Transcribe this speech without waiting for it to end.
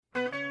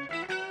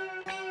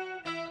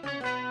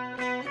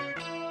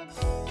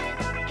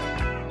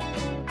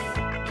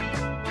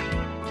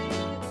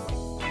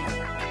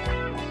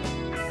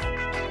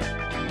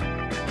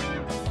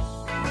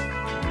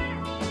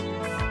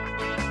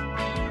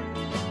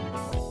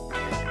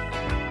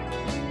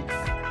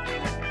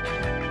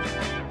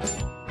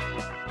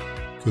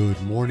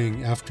Good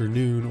morning,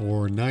 afternoon,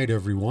 or night,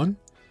 everyone.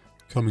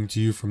 Coming to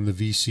you from the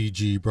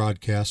VCG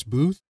broadcast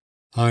booth,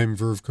 I'm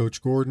Verve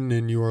Coach Gordon,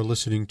 and you are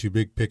listening to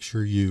Big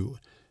Picture You,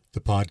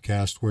 the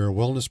podcast where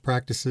wellness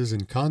practices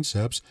and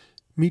concepts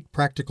meet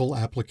practical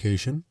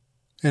application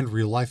and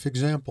real-life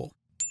example.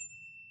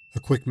 A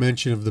quick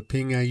mention of the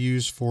ping I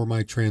use for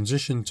my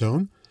transition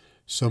tone.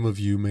 Some of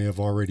you may have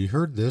already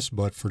heard this,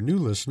 but for new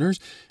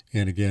listeners,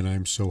 and again,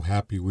 I'm so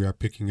happy we are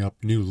picking up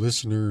new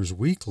listeners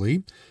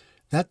weekly,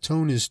 that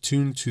tone is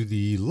tuned to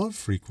the love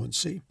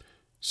frequency,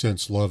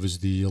 since love is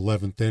the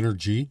 11th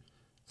energy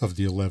of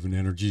the 11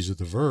 energies of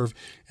the Verve,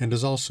 and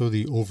is also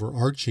the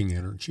overarching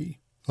energy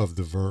of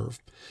the Verve.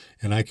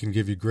 And I can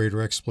give you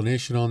greater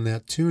explanation on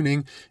that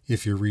tuning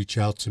if you reach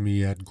out to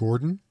me at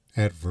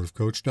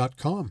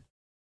gordon@vervecoach.com.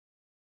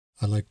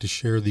 I like to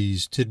share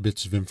these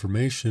tidbits of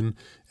information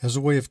as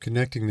a way of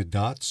connecting the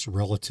dots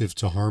relative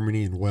to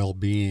harmony and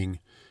well-being,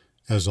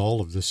 as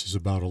all of this is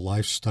about a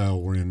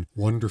lifestyle wherein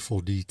wonderful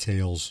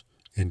details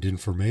and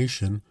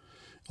information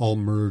all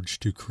merge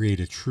to create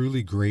a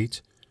truly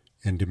great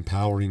and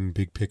empowering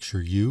big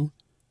picture you,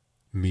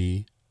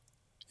 me,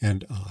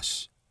 and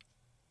us.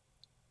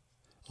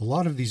 A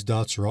lot of these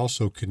dots are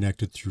also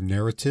connected through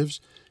narratives,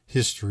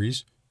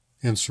 histories,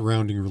 and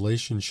surrounding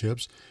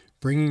relationships,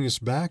 bringing us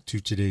back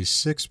to today's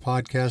 6th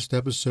podcast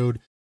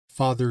episode,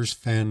 Father's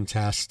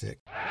Fantastic.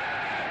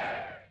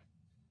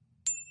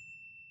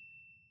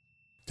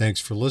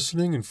 Thanks for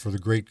listening and for the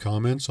great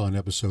comments on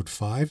episode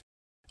 5,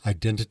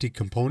 Identity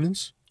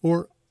Components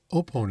or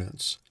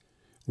Opponents,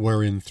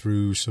 wherein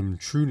through some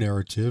true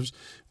narratives,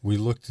 we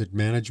looked at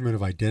management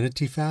of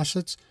identity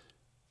facets,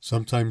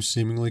 sometimes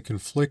seemingly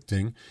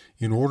conflicting,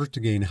 in order to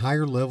gain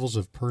higher levels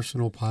of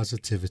personal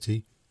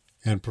positivity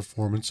and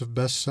performance of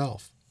best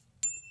self.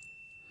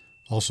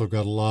 Also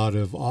got a lot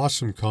of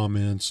awesome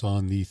comments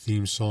on the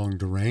theme song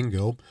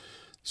Durango. The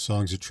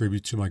song's a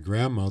tribute to my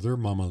grandmother,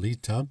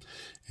 Mamalita,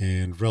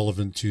 and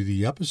relevant to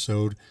the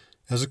episode,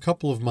 as a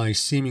couple of my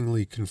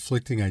seemingly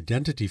conflicting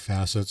identity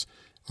facets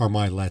are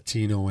my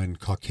Latino and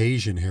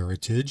Caucasian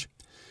heritage,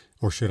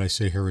 or should I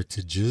say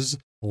heritages,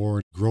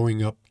 or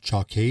growing up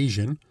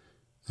Caucasian,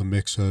 a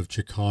mix of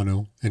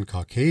Chicano and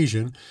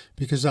Caucasian,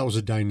 because that was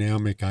a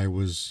dynamic I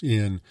was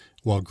in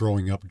while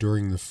growing up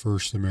during the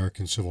first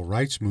American Civil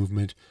Rights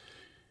Movement,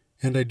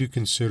 and I do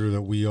consider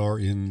that we are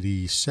in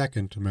the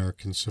second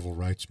American Civil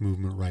Rights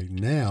Movement right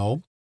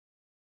now.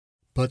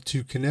 But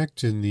to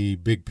connect in the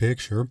big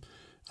picture,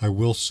 I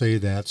will say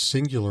that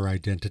singular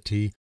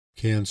identity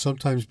can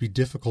sometimes be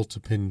difficult to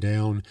pin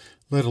down,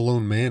 let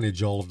alone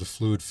manage all of the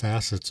fluid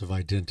facets of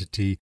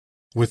identity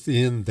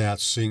within that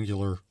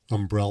singular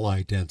umbrella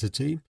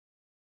identity.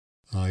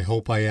 I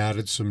hope I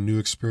added some new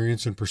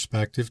experience and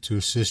perspective to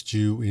assist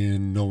you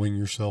in knowing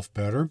yourself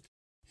better,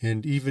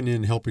 and even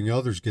in helping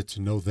others get to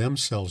know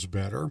themselves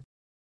better.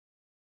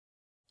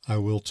 I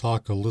will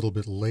talk a little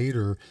bit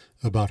later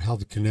about how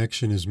the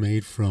connection is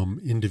made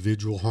from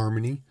individual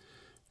harmony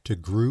to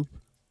group,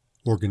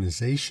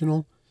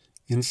 organizational,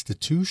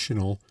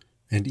 institutional,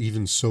 and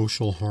even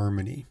social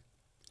harmony.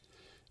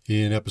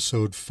 In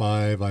episode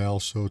 5, I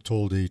also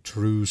told a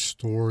true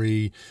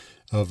story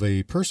of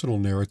a personal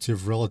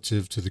narrative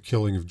relative to the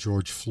killing of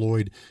George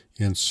Floyd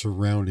and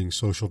surrounding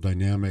social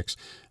dynamics.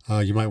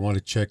 You might want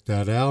to check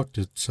that out.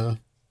 It's, I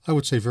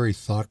would say, very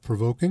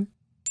thought-provoking.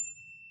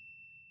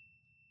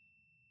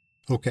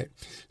 Okay,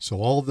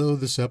 so although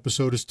this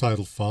episode is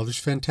titled Father's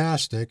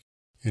Fantastic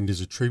and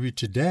is a tribute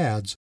to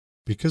dads,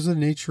 because of the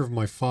nature of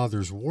my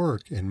father's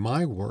work and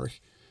my work,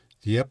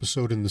 the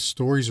episode and the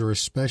stories are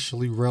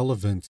especially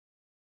relevant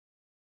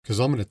because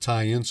I'm going to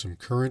tie in some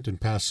current and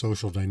past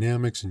social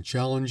dynamics and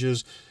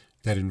challenges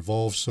that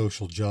involve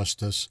social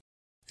justice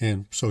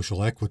and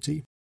social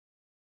equity.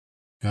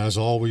 As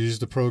always,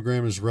 the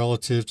program is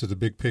relative to the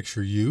big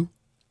picture you,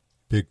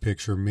 big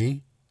picture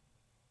me,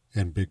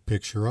 and big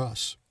picture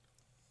us.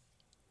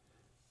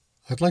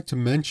 I'd like to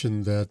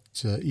mention that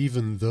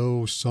even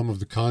though some of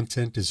the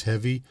content is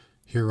heavy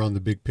here on the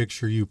Big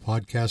Picture You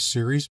podcast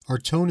series, our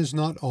tone is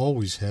not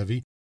always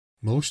heavy.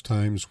 Most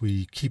times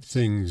we keep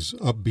things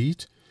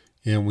upbeat,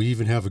 and we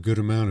even have a good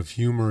amount of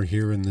humor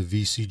here in the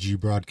VCG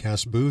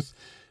broadcast booth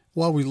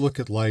while we look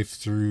at life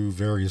through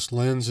various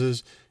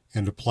lenses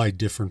and apply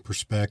different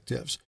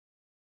perspectives.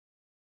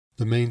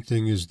 The main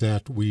thing is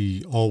that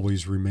we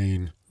always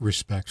remain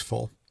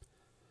respectful.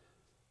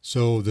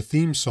 So the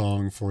theme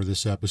song for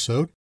this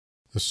episode,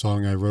 a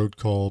song I wrote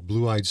called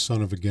Blue-Eyed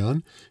Son of a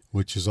Gun,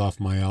 which is off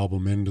my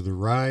album End of the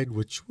Ride,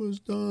 which was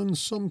done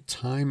some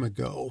time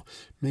ago,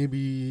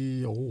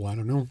 maybe,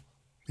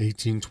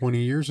 18, 20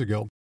 years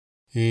ago.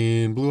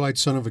 And Blue-Eyed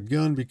Son of a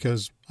Gun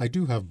because I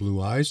do have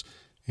blue eyes,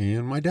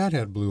 and my dad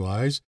had blue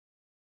eyes.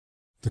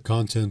 The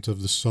content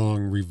of the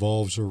song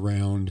revolves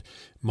around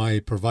my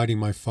providing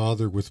my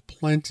father with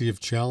plenty of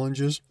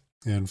challenges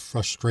and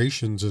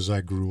frustrations as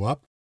I grew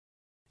up,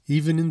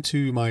 even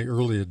into my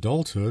early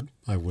adulthood,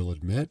 I will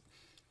admit.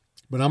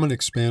 But I'm going to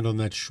expand on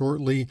that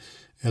shortly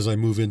as I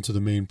move into the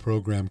main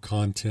program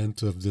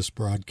content of this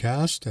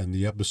broadcast and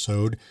the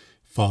episode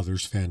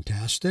Father's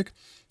Fantastic.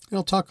 And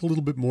I'll talk a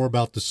little bit more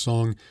about the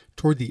song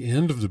toward the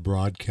end of the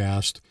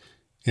broadcast,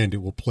 and it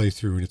will play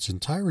through in its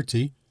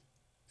entirety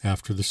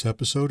after this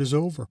episode is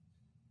over.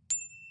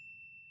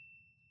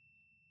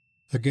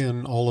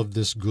 Again, all of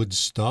this good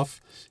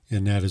stuff,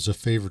 and that is a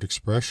favorite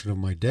expression of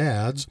my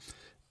dad's,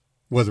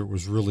 whether it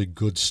was really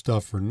good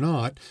stuff or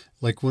not,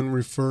 like when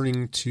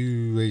referring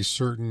to a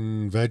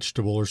certain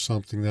vegetable or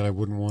something that I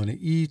wouldn't want to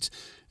eat,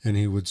 and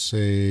he would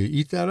say,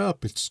 "Eat that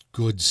up, it's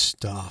good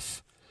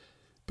stuff."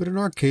 But in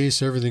our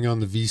case, everything on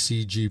the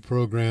VCG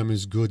program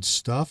is good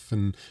stuff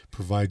and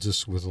provides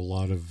us with a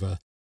lot of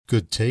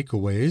good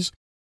takeaways.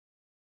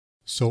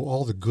 So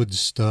all the good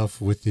stuff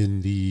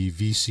within the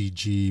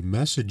VCG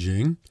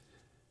messaging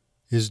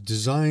is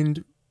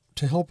designed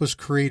to help us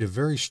create a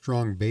very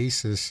strong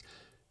basis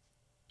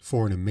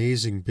for an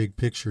amazing big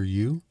picture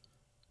you,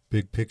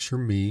 big picture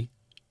me,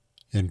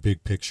 and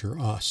big picture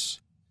us.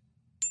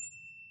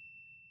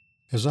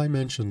 As I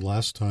mentioned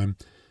last time,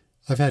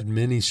 I've had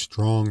many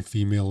strong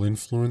female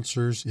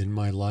influencers in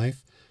my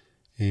life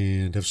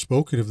and have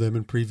spoken of them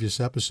in previous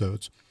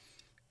episodes.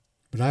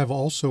 But I have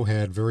also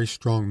had very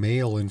strong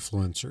male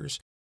influencers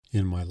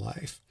in my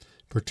life,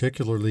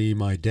 particularly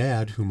my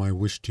dad, whom I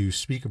wish to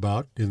speak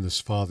about in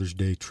this Father's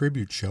Day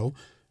tribute show,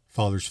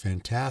 Father's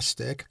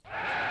Fantastic.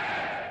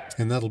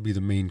 And that'll be the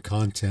main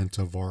content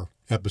of our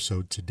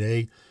episode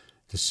today,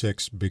 the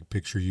 6th Big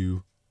Picture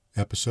You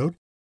episode.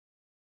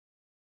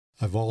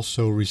 I've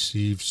also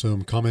received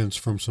some comments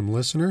from some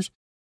listeners,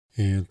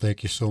 and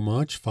thank you so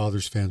much.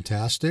 Father's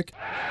Fantastic.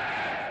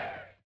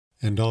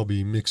 And I'll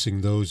be mixing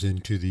those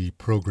into the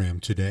program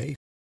today.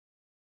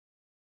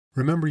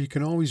 Remember, you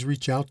can always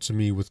reach out to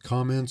me with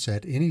comments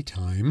at any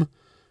time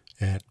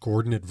at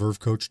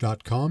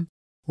Gordon@vervecoach.com,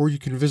 or you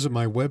can visit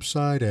my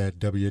website at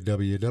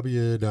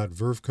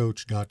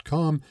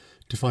www.vervecoach.com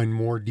to find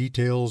more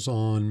details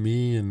on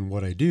me and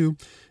what I do,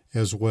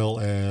 as well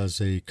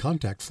as a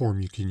contact form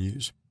you can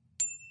use.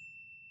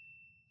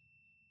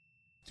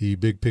 The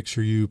Big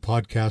Picture You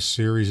podcast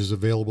series is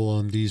available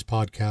on these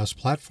podcast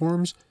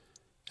platforms: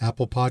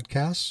 Apple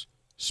Podcasts,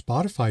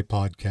 Spotify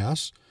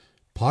Podcasts,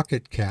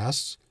 Pocket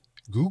Casts,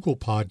 Google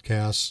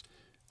Podcasts,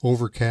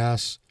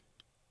 Overcast,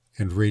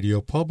 and Radio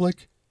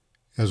Public,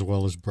 as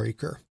well as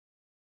Breaker.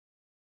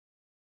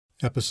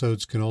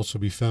 Episodes can also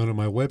be found on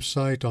my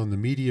website, on the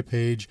media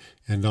page,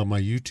 and on my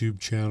YouTube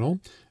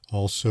channel,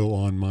 also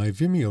on my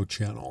Vimeo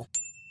channel.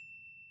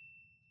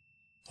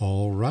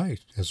 All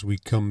right, as we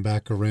come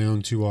back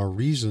around to our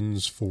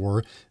reasons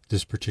for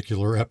this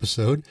particular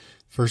episode,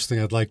 first thing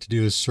I'd like to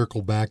do is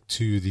circle back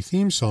to the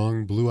theme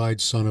song,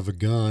 Blue-Eyed Son of a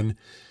Gun,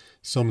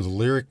 some of the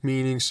lyric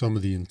meaning, some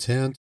of the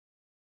intent.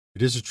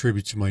 It is a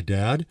tribute to my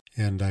dad,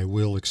 and I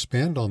will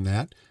expand on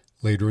that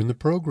later in the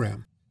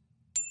program.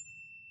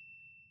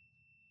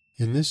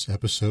 In this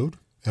episode,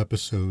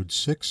 episode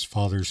 6,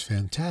 Father's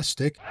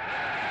Fantastic,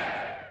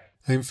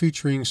 I am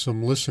featuring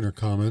some listener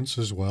comments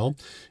as well,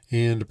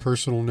 and a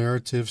personal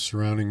narrative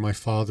surrounding my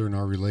father and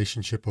our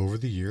relationship over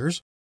the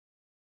years.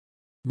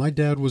 My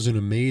dad was an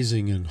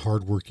amazing and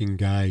hardworking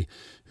guy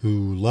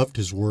who loved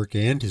his work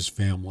and his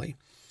family.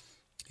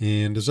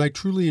 And as I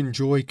truly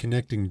enjoy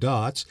connecting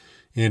dots,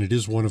 and it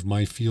is one of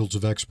my fields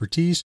of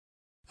expertise,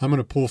 I'm going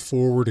to pull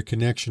forward a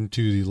connection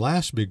to the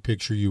last Big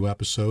Picture You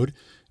episode,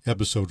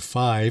 episode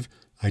 5,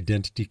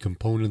 Identity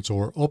Components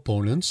or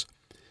Opponents,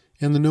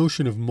 and the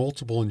notion of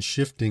multiple and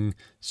shifting,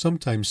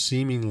 sometimes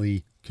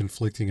seemingly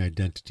conflicting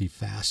identity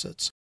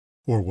facets,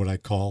 or what I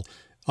call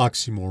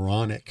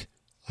oxymoronic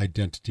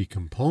identity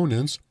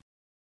components.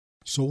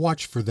 So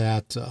watch for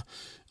that a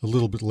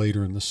little bit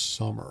later in the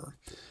summer.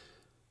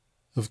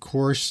 Of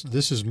course,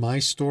 this is my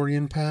story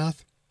and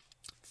path,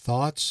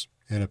 thoughts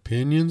and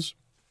opinions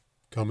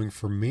coming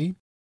from me,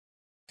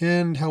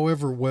 and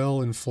however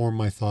well informed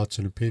my thoughts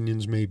and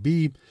opinions may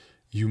be,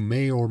 you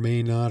may or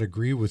may not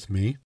agree with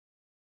me.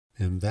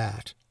 And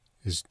that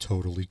is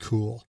totally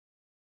cool.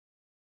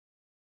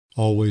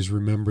 Always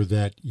remember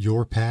that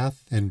your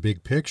path and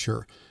big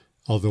picture,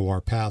 although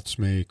our paths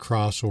may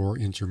cross or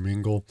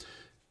intermingle,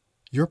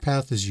 your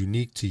path is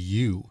unique to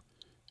you,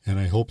 and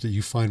I hope that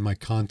you find my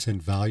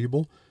content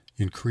valuable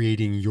in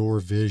creating your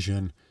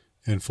vision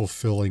and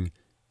fulfilling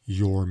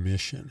your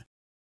mission.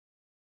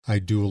 I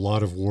do a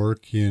lot of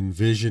work in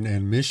vision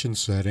and mission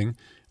setting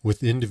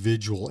with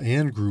individual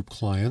and group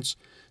clients,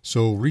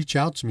 so reach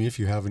out to me if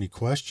you have any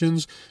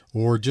questions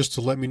or just to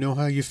let me know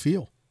how you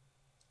feel.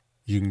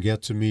 You can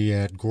get to me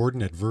at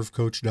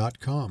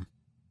Gordon@vervecoach.com.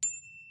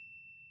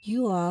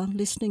 You are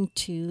listening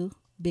to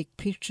Big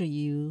Picture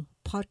You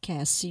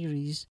podcast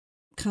series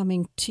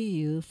coming to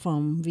you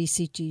from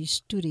VCG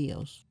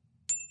Studios.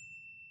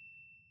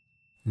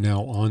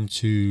 Now on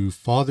to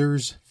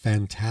Father's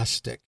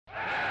Fantastic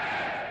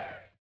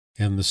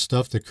and the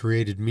stuff that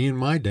created me and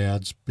my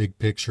dad's big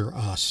picture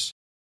us.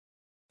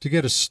 To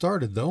get us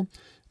started, though,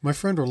 my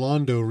friend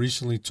Orlando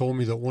recently told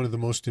me that one of the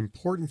most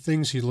important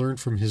things he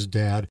learned from his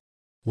dad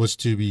was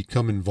to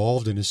become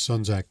involved in his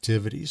son's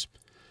activities.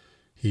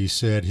 He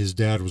said his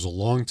dad was a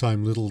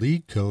longtime Little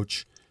League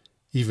coach,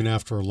 even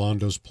after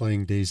Orlando's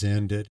playing days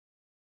ended.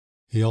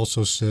 He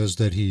also says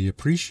that he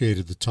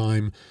appreciated the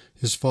time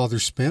his father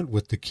spent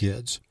with the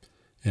kids,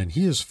 and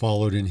he has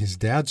followed in his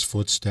dad's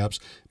footsteps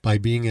by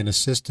being an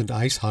assistant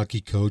ice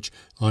hockey coach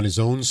on his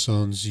own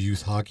son's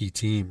youth hockey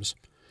teams.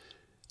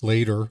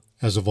 Later,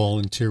 as a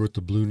volunteer with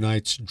the Blue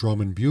Knights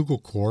Drum and Bugle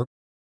Corps,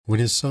 when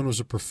his son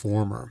was a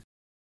performer.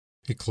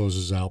 He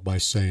closes out by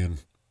saying,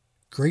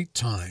 "Great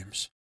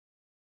times.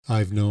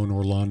 I've known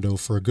Orlando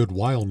for a good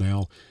while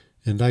now,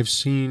 and I've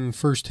seen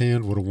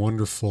firsthand what a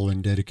wonderful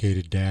and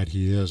dedicated dad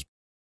he is.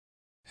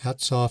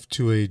 Hats off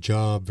to a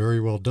job very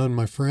well done,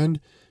 my friend,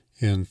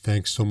 and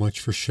thanks so much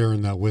for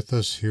sharing that with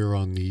us here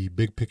on the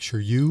Big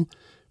Picture You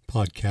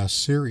podcast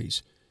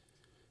series.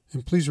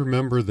 And please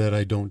remember that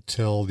I don't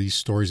tell these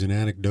stories and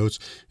anecdotes,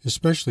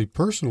 especially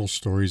personal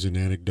stories and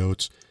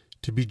anecdotes,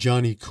 to be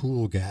Johnny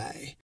Cool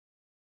Guy,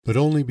 but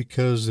only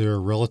because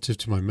they're relative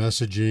to my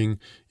messaging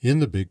in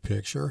the big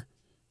picture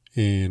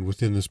and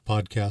within this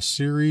podcast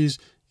series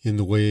in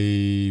the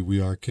way we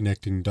are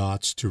connecting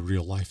dots to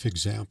real-life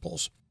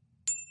examples."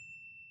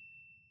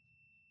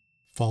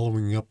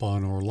 Following up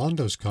on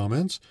Orlando's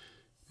comments,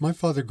 my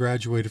father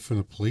graduated from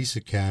the police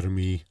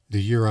academy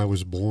the year I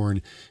was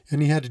born,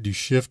 and he had to do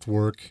shift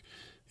work.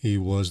 He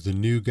was the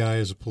new guy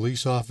as a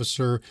police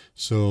officer,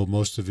 so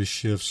most of his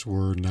shifts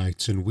were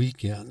nights and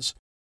weekends.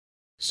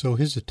 So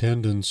his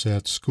attendance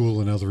at school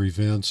and other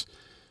events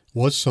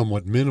was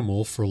somewhat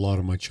minimal for a lot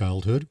of my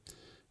childhood.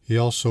 He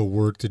also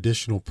worked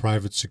additional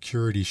private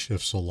security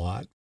shifts a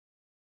lot.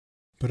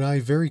 But I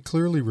very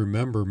clearly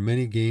remember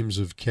many games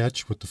of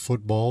catch with the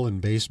football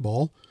and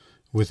baseball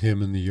with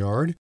him in the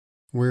yard,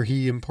 where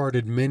he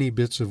imparted many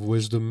bits of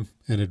wisdom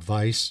and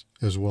advice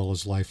as well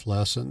as life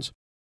lessons.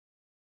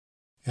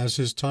 As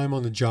his time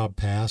on the job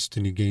passed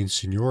and he gained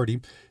seniority,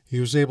 he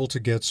was able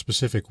to get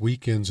specific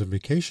weekends and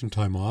vacation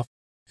time off,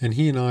 and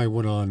he and I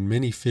went on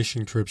many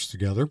fishing trips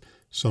together,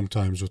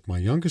 sometimes with my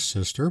youngest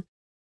sister,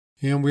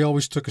 and we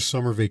always took a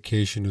summer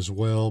vacation as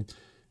well,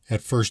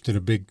 at first in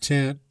a big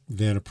tent,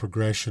 then a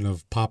progression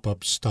of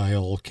pop-up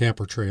style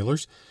camper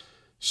trailers.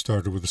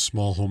 Started with a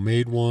small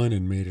homemade one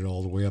and made it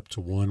all the way up to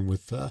one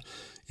with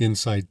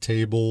inside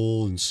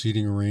table and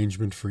seating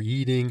arrangement for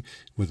eating,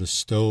 with a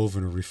stove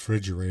and a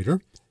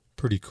refrigerator.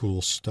 Pretty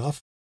cool stuff.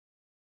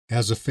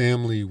 As a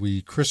family,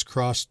 we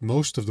crisscrossed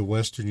most of the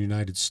western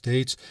United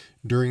States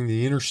during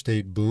the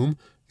interstate boom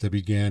that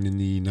began in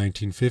the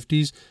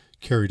 1950s,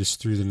 carried us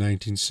through the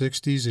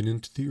 1960s and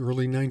into the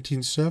early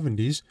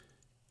 1970s,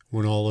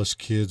 when all us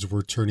kids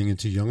were turning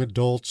into young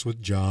adults with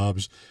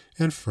jobs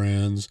and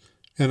friends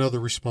and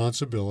other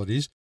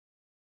responsibilities,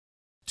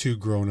 too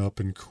grown up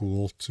and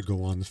cool to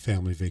go on the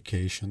family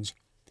vacations.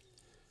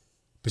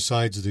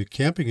 Besides the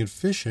camping and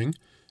fishing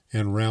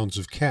and rounds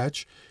of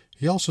catch,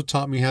 he also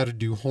taught me how to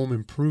do home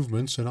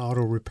improvements and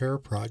auto repair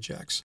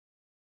projects.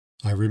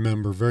 I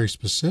remember very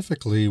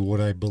specifically what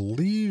I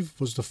believe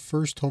was the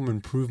first home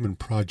improvement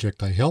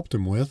project I helped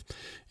him with,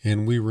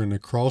 and we were in a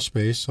crawl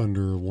space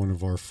under one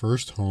of our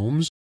first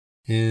homes,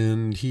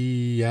 and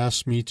he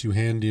asked me to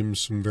hand him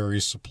some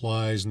various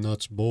supplies,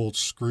 nuts, bolts,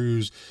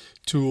 screws,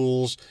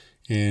 tools,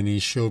 and he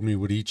showed me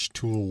what each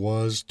tool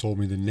was, told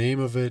me the name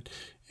of it,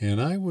 and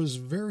I was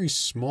very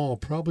small,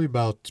 probably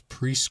about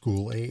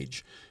preschool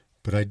age,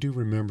 but I do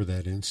remember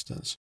that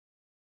instance.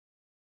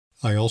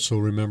 I also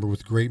remember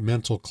with great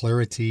mental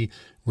clarity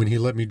when he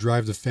let me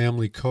drive the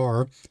family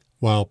car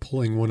while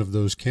pulling one of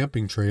those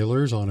camping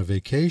trailers on a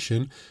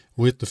vacation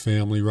with the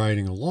family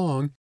riding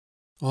along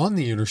on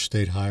the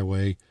interstate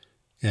highway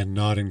and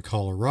not in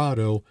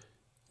Colorado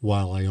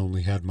while I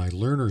only had my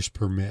learner's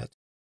permit.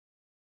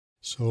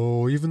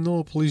 So even though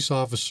a police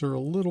officer, a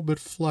little bit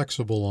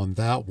flexible on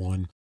that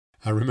one,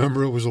 I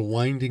remember it was a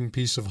winding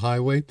piece of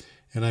highway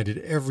and I did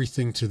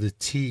everything to the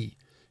T,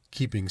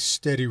 keeping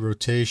steady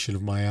rotation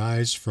of my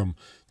eyes from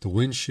the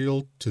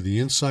windshield to the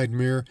inside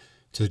mirror,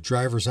 to the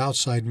driver's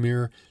outside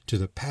mirror, to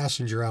the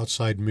passenger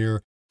outside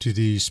mirror, to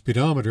the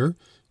speedometer,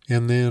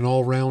 and then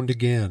all round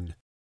again.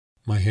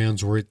 My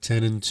hands were at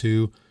 10 and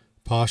 2,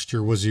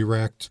 posture was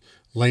erect,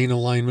 lane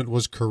alignment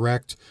was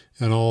correct,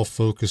 and all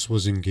focus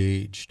was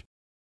engaged.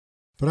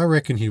 But I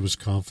reckon he was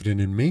confident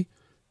in me,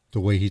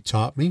 the way he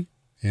taught me,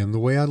 and the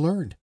way I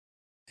learned,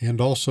 and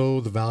also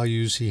the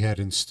values he had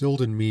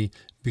instilled in me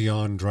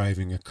beyond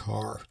driving a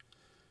car.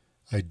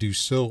 I do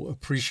so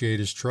appreciate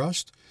his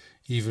trust,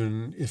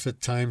 even if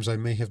at times I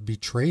may have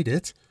betrayed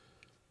it.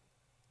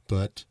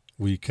 But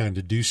we kind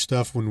of do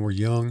stuff when we're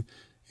young,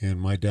 and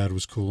my dad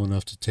was cool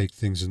enough to take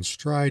things in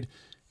stride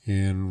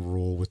and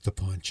roll with the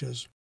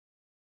punches.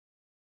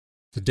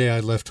 The day I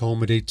left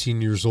home at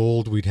 18 years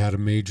old, we'd had a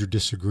major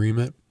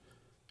disagreement.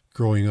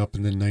 Growing up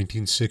in the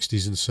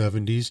 1960s and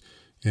 70s,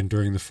 and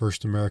during the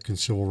first American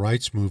Civil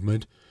Rights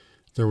Movement,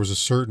 there was a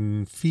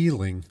certain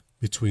feeling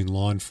between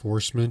law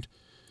enforcement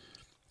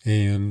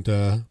and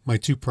my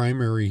two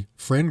primary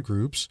friend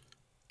groups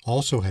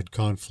also had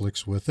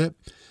conflicts with it.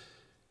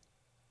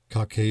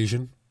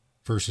 Caucasian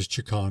versus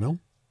Chicano.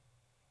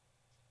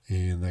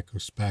 And that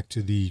goes back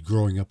to the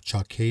growing up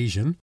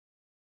Caucasian.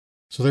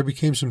 So there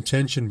became some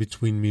tension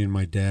between me and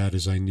my dad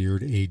as I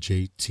neared age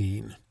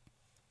 18.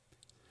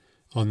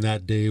 On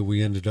that day,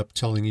 we ended up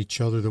telling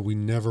each other that we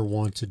never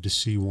wanted to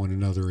see one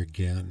another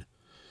again,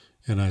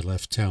 and I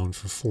left town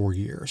for 4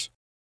 years.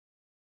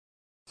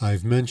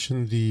 I've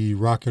mentioned the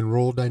rock and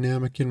roll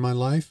dynamic in my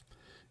life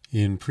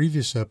in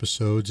previous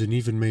episodes and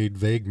even made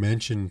vague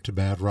mention to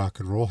bad rock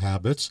and roll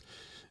habits,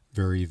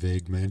 very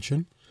vague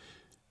mention,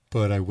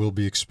 but I will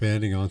be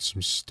expanding on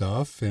some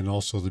stuff and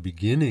also the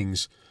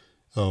beginnings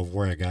of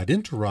where I got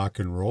into rock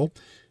and roll.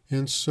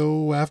 And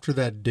so after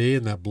that day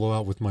and that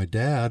blowout with my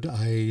dad,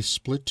 I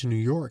split to New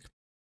York,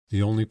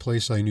 the only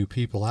place I knew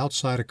people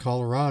outside of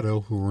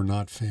Colorado who were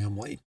not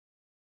family.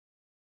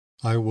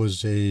 I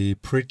was a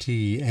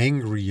pretty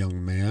angry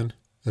young man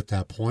at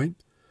that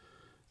point.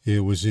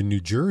 It was in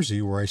New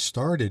Jersey where I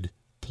started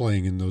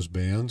playing in those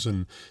bands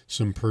and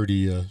some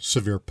pretty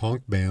severe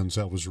punk bands.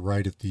 That was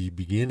right at the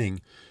beginning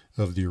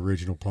of the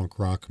original punk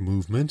rock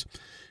movement.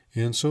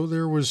 And so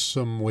there was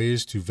some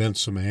ways to vent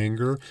some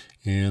anger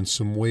and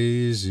some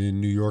ways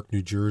in New York,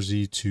 New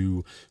Jersey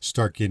to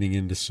start getting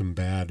into some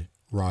bad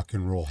rock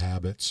and roll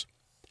habits.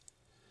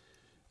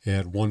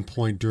 At one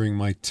point during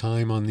my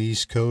time on the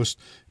East Coast,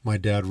 my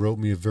dad wrote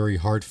me a very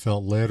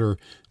heartfelt letter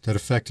that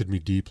affected me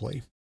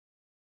deeply.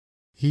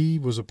 He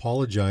was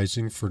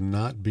apologizing for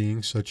not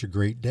being such a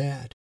great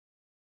dad.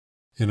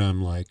 And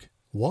I'm like,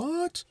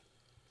 what?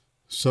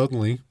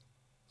 Suddenly,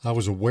 I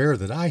was aware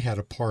that I had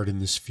a part in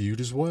this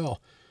feud as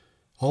well.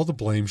 All the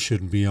blame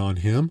shouldn't be on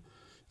him.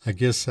 I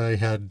guess I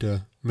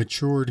had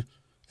matured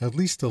at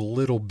least a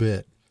little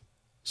bit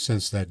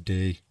since that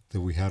day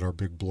that we had our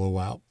big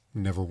blowout.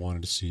 Never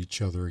wanted to see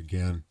each other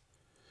again.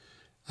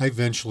 I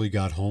eventually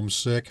got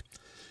homesick.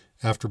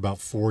 After about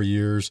 4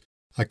 years,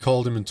 I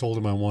called him and told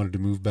him I wanted to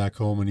move back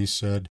home, and he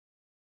said,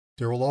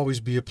 "There will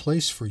always be a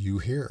place for you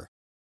here."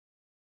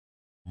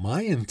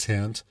 My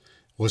intent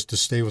was to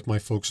stay with my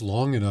folks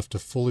long enough to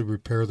fully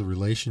repair the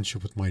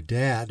relationship with my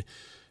dad,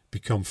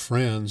 become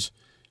friends,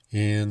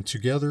 and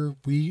together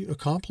we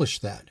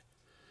accomplished that.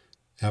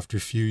 After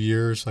a few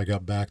years, I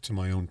got back to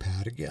my own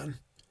pad again.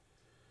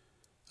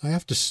 I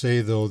have to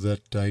say, though,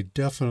 that I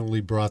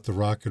definitely brought the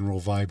rock and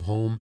roll vibe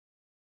home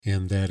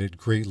and that it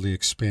greatly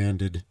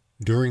expanded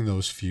during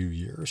those few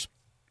years.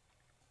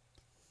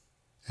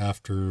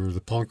 After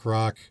the punk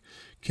rock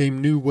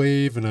came new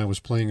wave, and I was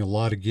playing a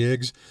lot of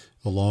gigs.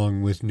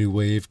 Along with new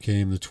wave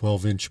came the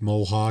 12-inch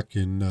mohawk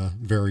in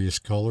various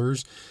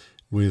colors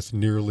with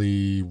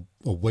nearly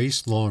a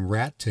waist-long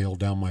rat tail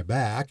down my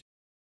back.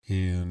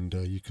 And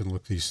you can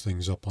look these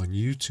things up on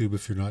YouTube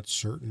if you're not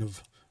certain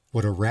of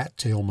what a rat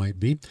tail might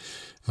be.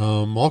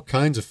 All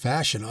kinds of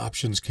fashion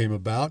options came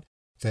about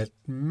that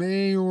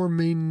may or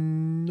may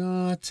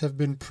not have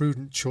been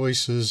prudent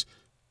choices,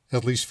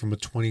 at least from a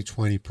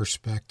 2020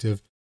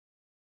 perspective.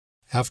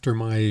 After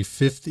my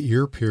 5th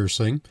ear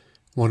piercing,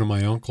 one of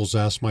my uncles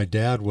asked my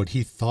dad what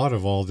he thought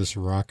of all this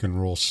rock and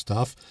roll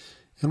stuff,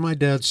 and my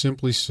dad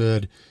simply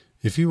said,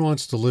 if he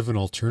wants to live an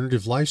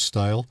alternative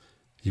lifestyle,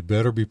 he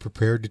better be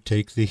prepared to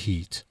take the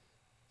heat.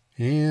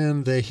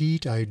 And the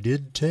heat I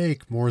did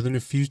take more than a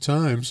few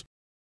times.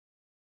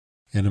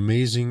 An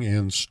amazing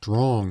and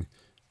strong,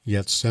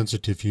 yet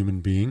sensitive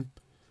human being.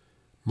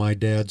 My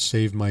dad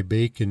saved my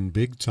bacon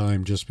big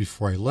time just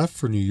before I left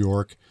for New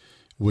York,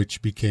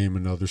 which became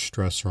another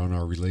stressor on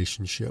our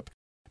relationship.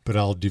 But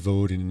I'll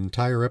devote an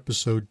entire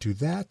episode to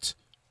that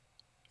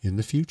in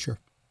the future.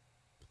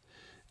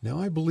 Now,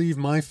 I believe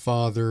my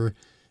father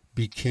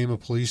became a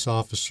police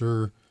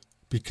officer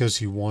because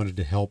he wanted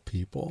to help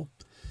people.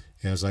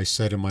 As I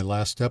said in my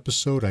last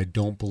episode, I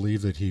don't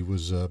believe that he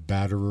was a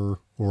batterer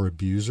or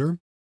abuser.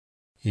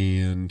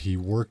 And he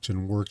worked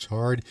and worked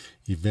hard,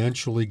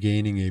 eventually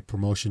gaining a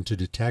promotion to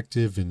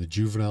detective in the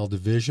juvenile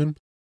division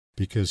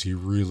because he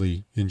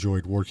really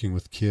enjoyed working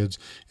with kids.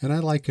 And I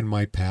liken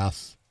my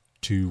path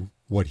to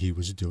what he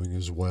was doing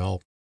as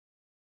well.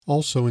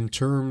 Also, in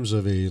terms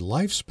of a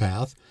life's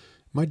path,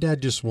 my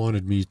dad just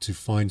wanted me to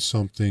find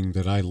something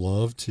that I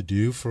love to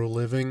do for a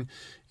living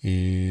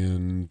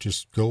and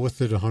just go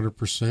with it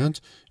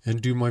 100%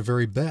 and do my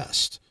very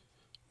best.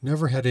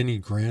 Never had any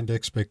grand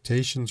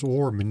expectations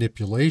or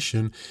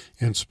manipulation,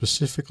 and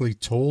specifically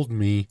told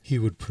me he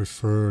would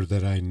prefer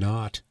that I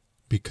not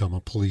become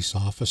a police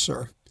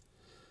officer.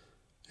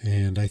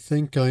 And I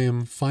think I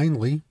am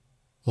finally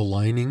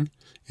aligning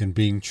and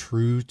being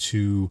true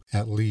to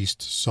at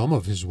least some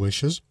of his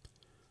wishes.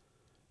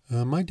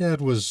 My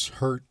dad was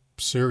hurt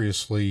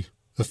seriously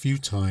a few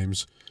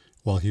times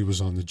while he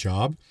was on the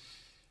job.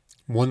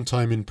 One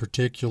time in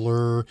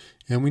particular,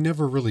 and we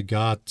never really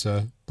got,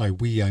 by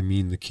we I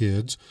mean the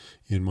kids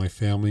in my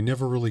family,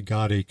 never really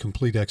got a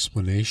complete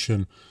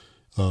explanation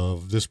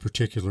of this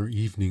particular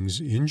evening's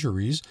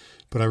injuries.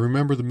 But I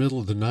remember the middle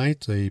of the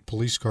night, a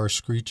police car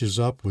screeches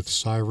up with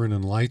siren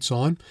and lights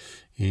on,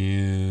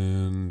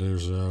 and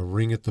there's a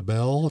ring at the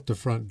bell at the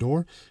front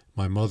door.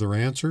 My mother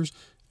answers.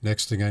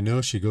 Next thing I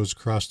know, she goes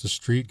across the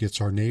street, gets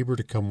our neighbor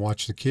to come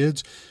watch the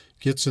kids,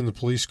 gets in the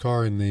police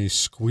car, and they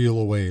squeal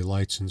away,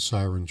 lights and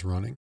sirens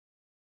running.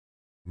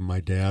 My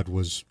dad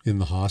was in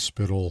the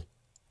hospital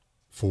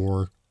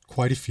for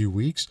quite a few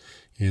weeks,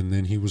 And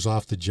then he was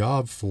off the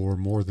job for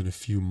more than a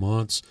few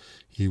months.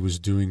 He was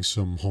doing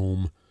some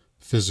home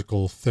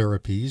physical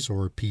therapies,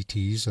 or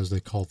PTs as they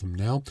call them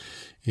now.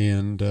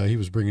 And he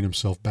was bringing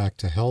himself back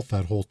to health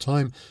that whole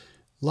time.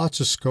 Lots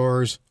of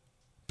scars,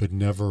 but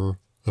never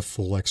a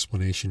full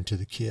explanation to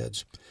the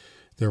kids.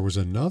 There was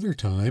another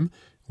time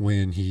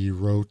when he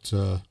wrote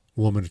a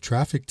woman a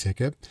traffic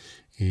ticket,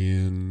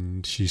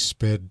 and she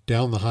sped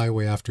down the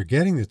highway after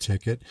getting the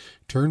ticket,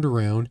 turned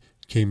around,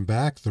 came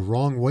back the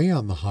wrong way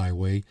on the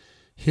highway,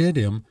 hit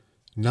him,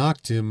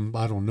 knocked him,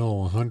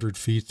 100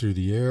 feet through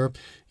the air,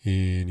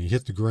 and he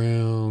hit the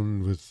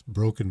ground with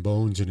broken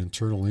bones and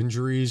internal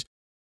injuries.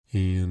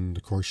 And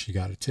of course, she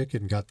got a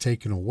ticket and got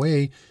taken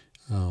away.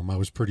 I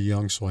was pretty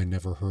young, so I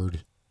never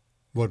heard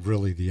what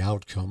really the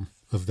outcome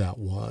of that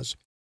was.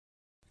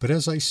 But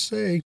as I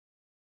say,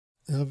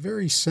 a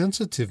very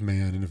sensitive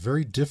man in a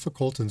very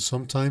difficult and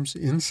sometimes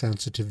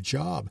insensitive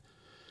job.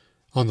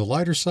 On the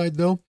lighter side,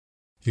 though,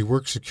 he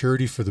worked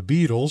security for the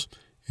Beatles,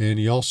 and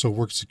he also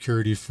worked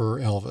security for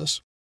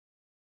Elvis.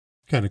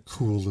 Kind of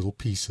cool little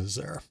pieces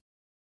there.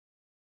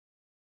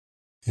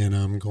 And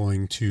I'm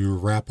going to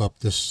wrap up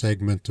this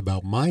segment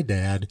about my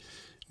dad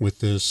with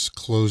this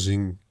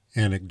closing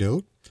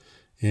anecdote,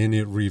 and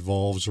it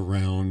revolves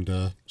around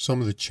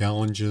some of the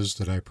challenges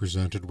that I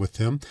presented with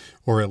him,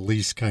 or at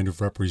least kind of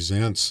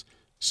represents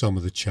some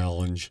of the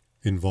challenge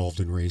involved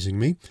in raising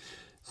me.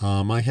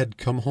 I had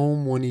come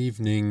home one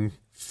evening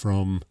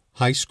from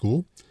high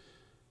school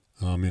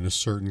in a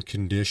certain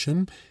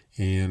condition,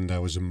 and I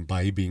was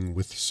imbibing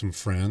with some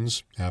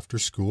friends after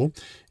school,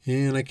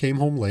 and I came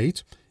home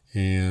late,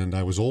 and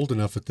I was old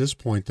enough at this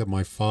point that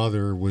my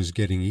father was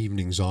getting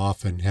evenings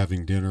off and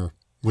having dinner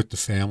with the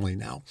family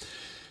now.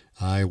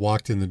 I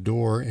walked in the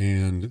door,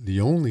 and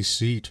the only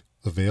seat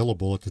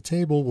available at the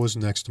table was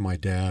next to my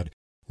dad.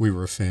 We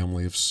were a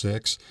family of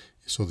 6,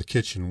 so the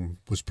kitchen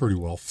was pretty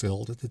well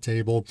filled at the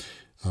table.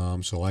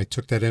 So I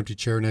took that empty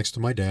chair next to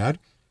my dad.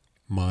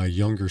 My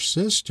younger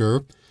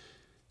sister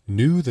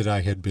knew that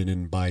I had been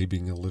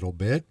imbibing a little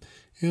bit,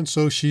 and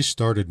so she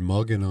started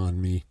mugging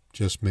on me,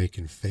 just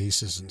making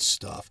faces and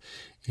stuff.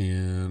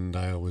 And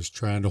I was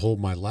trying to hold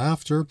my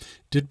laughter,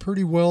 did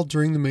pretty well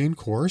during the main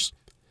course.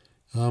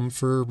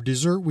 For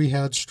dessert, we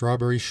had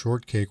strawberry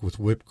shortcake with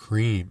whipped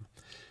cream.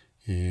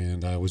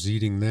 And I was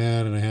eating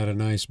that, and I had a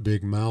nice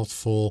big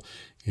mouthful,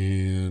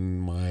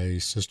 and my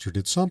sister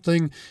did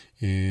something,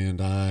 and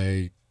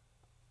I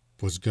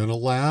was going to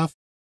laugh,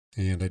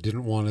 and I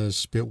didn't want to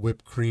spit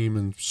whipped cream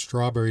and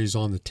strawberries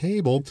on the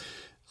table.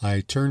 I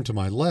turned to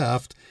my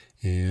left,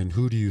 and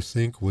who do you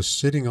think was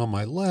sitting on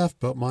my left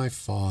but my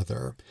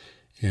father?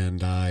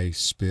 And I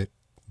spit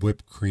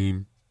whipped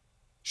cream,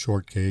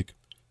 shortcake,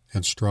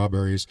 and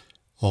strawberries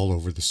all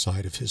over the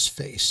side of his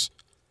face.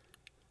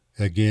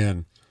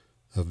 Again,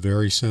 a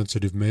very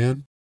sensitive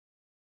man,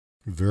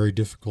 very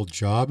difficult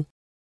job,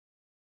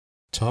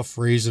 tough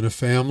raising a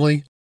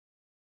family,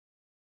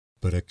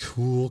 but a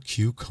cool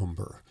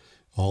cucumber.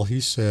 All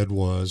he said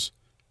was,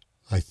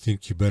 "I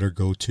think you better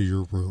go to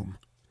your room."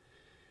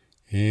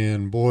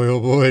 And boy,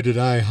 oh boy, did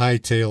I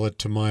hightail it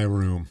to my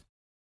room.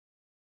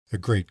 A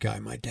great guy,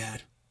 my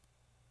dad.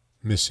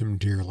 Miss him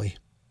dearly.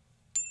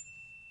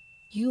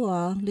 You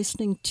are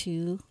listening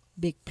to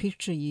Big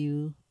Picture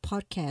You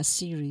podcast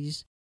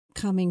series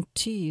coming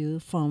to you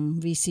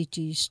from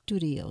VCG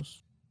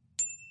Studios.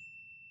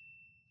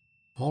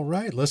 All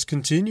right, let's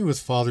continue with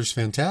Father's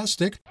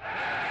Fantastic.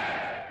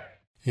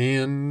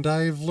 And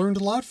I've learned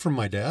a lot from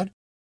my dad.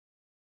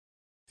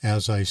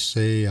 As I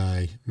say,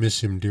 I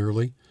miss him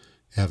dearly,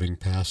 having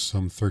passed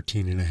some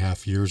 13 and a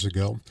half years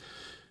ago.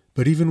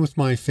 But even with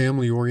my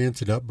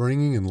family-oriented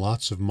upbringing and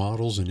lots of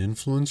models and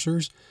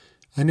influencers,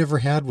 I never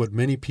had what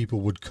many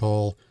people would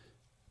call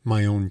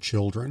my own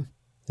children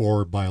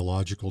or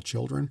biological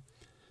children.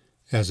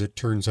 As it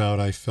turns out,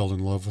 I fell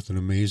in love with an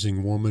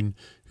amazing woman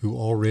who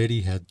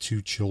already had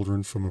 2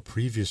 children from a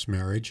previous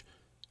marriage,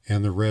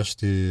 and the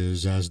rest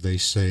is, as they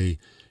say,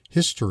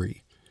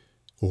 history,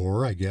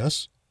 or, I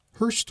guess,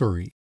 her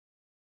story.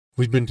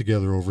 We've been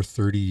together over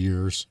 30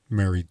 years,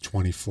 married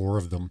 24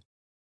 of them.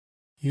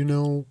 You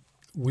know,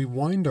 we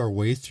wind our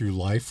way through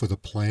life with a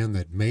plan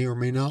that may or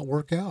may not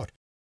work out.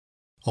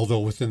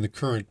 Although within the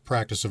current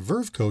practice of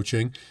Verve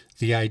coaching,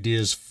 the idea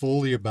is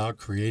fully about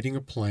creating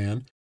a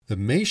plan that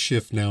may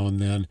shift now and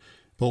then,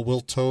 but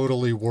will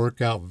totally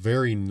work out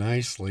very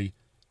nicely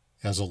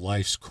as a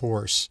life's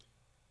course,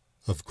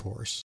 of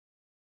course.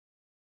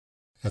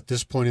 At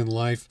this point in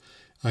life,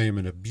 I am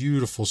in a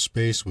beautiful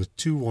space with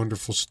 2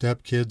 wonderful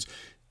stepkids.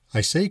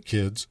 I say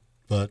kids,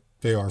 but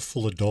they are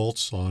full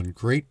adults on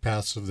great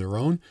paths of their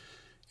own,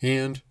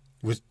 and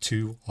with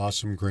 2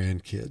 awesome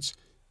grandkids.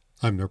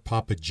 I'm their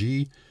Papa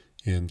G,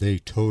 and they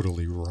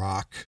totally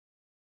rock.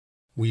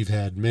 We've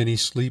had many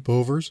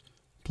sleepovers,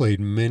 played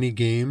many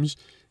games,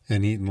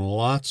 and eaten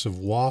lots of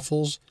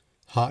waffles,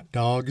 hot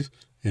dogs,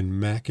 and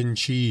mac and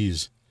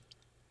cheese.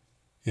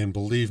 And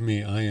believe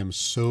me, I am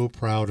so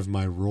proud of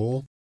my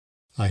role.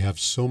 I have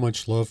so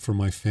much love for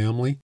my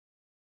family.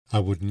 I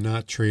would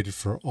not trade it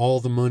for all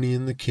the money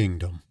in the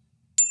kingdom.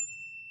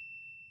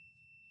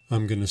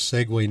 I'm going to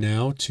segue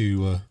now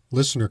to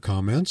listener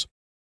comments.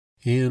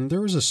 And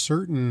there is a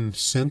certain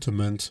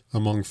sentiment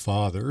among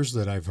fathers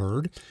that I've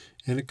heard,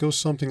 and it goes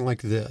something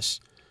like this: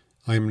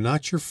 I am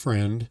not your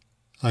friend,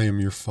 I am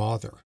your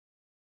father.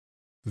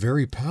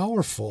 Very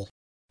powerful,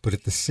 but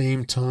at the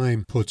same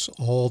time puts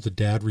all the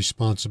dad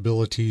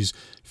responsibilities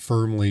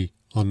firmly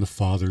on the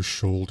father's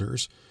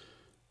shoulders.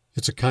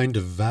 It's a kind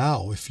of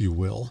vow, if you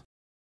will.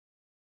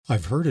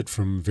 I've heard it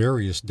from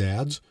various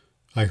dads.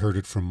 I heard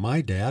it from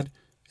my dad,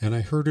 and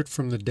I heard it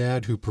from the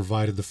dad who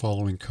provided the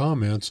following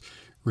comments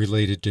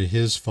related to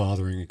his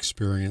fathering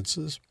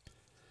experiences.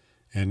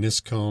 And this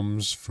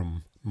comes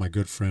from my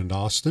good friend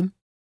Austin.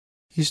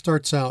 He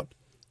starts out,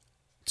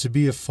 to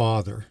be a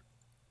father,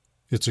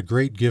 it's a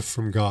great gift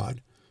from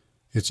God.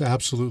 It's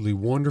absolutely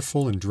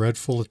wonderful and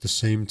dreadful at the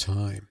same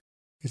time.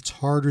 It's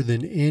harder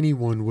than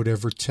anyone would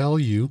ever tell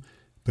you,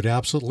 but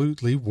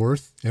absolutely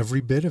worth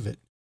every bit of it.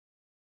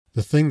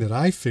 The thing that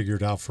I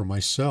figured out for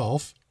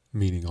myself,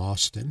 meaning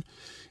Austin,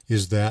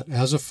 is that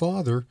as a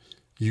father,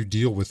 you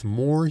deal with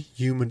more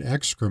human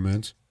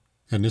excrement,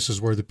 and this is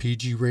where the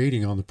PG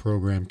rating on the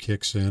program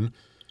kicks in,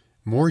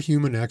 more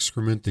human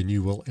excrement than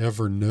you will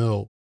ever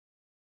know.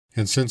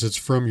 And since it's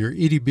from your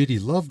itty-bitty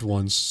loved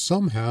ones,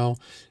 somehow,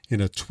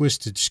 in a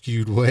twisted,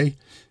 skewed way,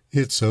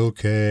 it's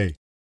okay.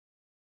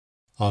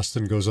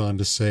 Austin goes on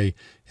to say,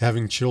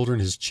 having children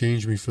has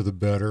changed me for the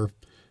better.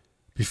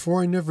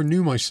 Before I never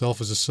knew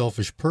myself as a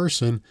selfish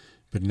person,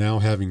 but now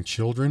having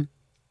children,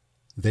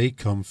 they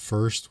come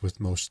first with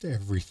most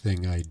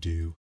everything I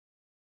do.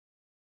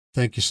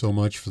 Thank you so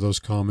much for those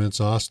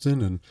comments,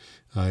 Austin, and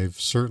I've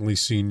certainly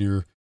seen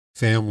your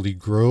family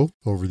grow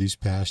over these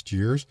past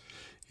years.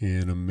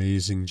 An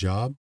amazing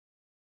job.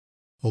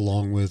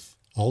 Along with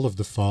all of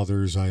the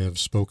fathers I have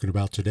spoken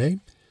about today,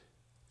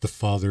 the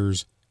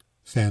fathers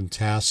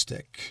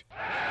fantastic.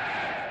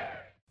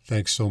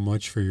 Thanks so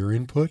much for your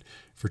input,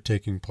 for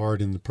taking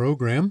part in the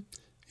program,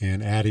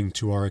 and adding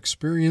to our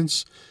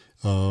experience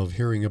of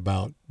hearing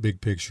about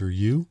Big Picture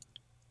You,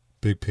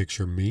 Big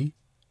Picture Me,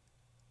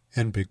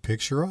 and Big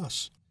Picture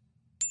Us.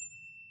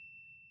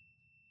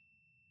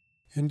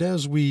 And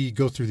as we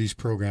go through these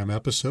program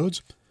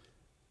episodes,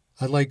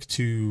 I like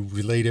to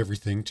relate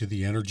everything to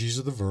the energies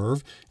of the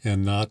Verve,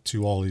 and not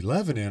to all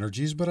 11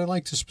 energies, but I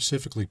like to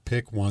specifically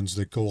pick ones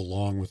that go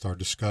along with our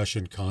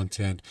discussion,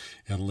 content,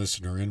 and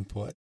listener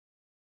input.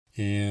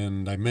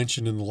 And I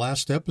mentioned in the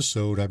last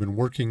episode, I've been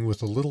working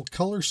with a little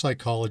color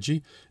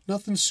psychology,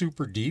 nothing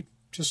super deep,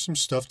 just some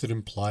stuff that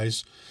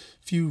implies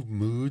a few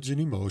moods and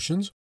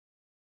emotions.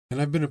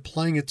 And I've been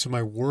applying it to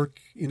my work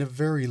in a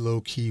very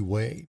low-key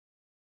way.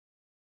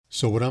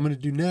 So what I'm going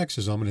to do next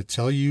is I'm going to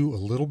tell you a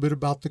little bit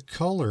about the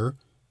color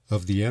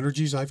of the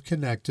energies I've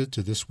connected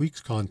to this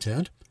week's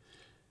content.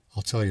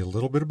 I'll tell you a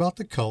little bit about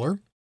the color,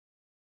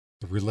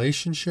 the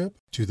relationship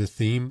to the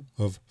theme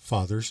of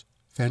Fathers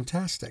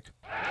Fantastic.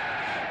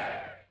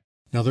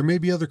 Now, there may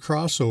be other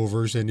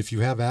crossovers, and if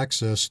you have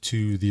access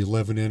to the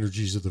 11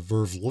 Energies of the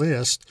Verve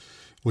list,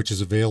 which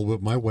is available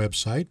at my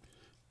website,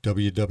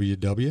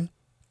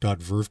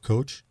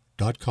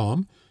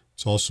 www.vervecoach.com,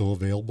 it's also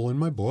available in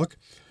my book,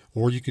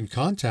 or you can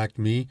contact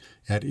me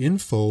at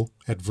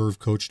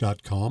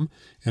info@vervecoach.com,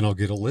 and I'll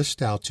get a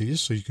list out to you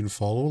so you can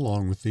follow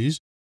along with these.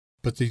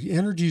 But the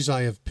energies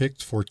I have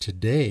picked for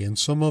today, and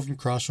some of them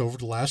cross over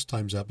to last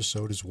time's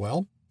episode as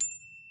well.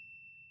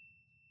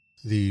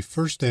 The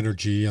first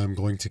energy I'm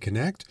going to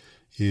connect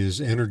is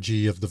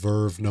energy of the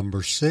Verve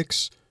number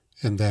 6,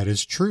 and that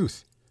is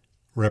truth,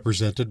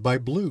 represented by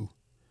blue.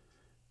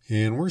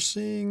 And we're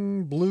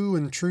seeing blue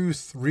and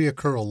truth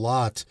reoccur a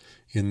lot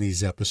in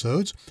these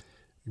episodes.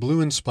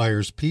 Blue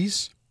inspires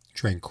peace,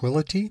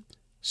 tranquility,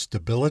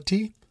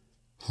 stability,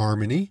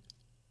 harmony,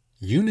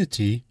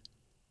 unity,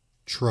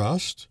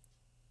 trust,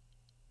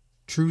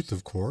 truth,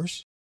 of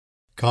course,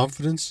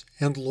 confidence,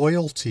 and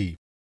loyalty.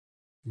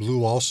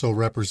 Blue also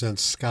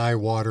represents sky,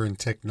 water, and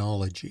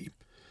technology.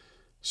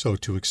 So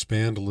to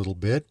expand a little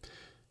bit,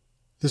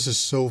 this is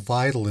so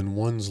vital in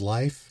one's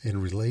life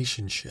and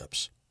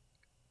relationships,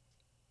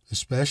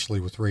 especially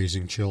with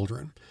raising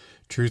children.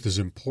 Truth is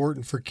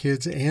important for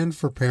kids and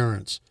for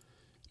parents.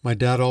 My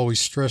dad always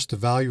stressed the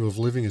value of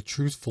living a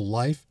truthful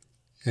life,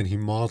 and he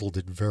modeled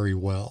it very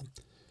well.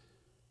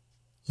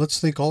 Let's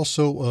think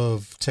also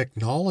of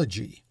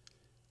technology,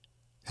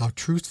 how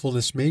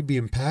truthfulness may be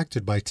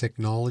impacted by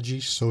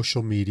technology,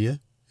 social media,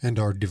 and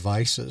our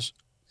devices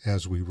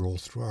as we roll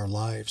through our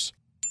lives.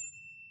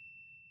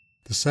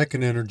 The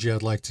second energy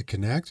I'd like to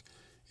connect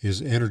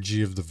is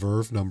energy of the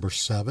Verve number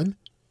 7,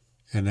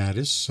 and that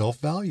is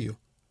self-value,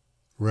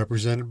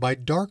 represented by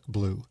dark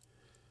blue.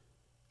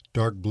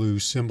 Dark blue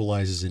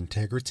symbolizes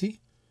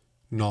integrity,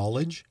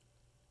 knowledge,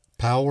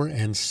 power,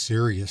 and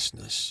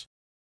seriousness.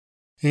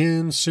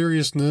 And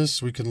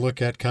seriousness we can look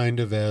at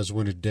kind of as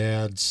when a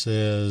dad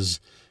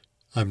says,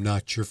 "I'm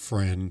not your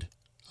friend,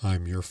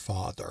 I'm your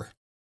father."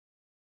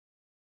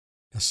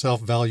 Now,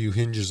 self-value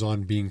hinges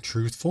on being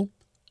truthful.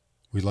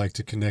 We like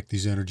to connect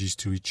these energies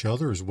to each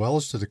other as well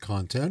as to the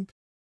content,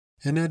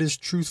 and that is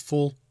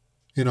truthful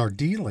in our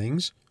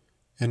dealings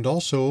and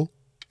also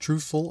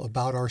truthful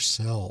about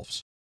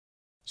ourselves.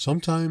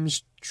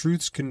 Sometimes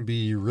truths can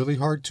be really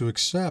hard to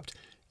accept,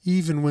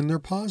 even when they're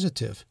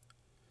positive.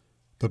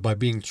 But by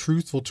being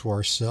truthful to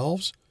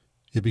ourselves,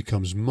 it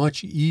becomes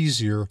much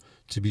easier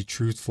to be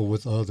truthful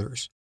with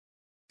others.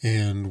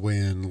 And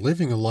when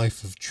living a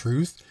life of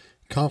truth,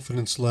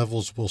 confidence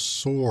levels will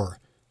soar,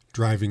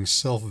 driving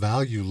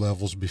self-value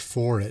levels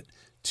before it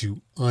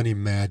to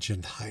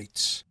unimagined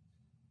heights.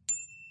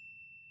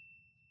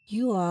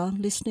 You are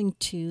listening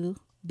to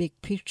Big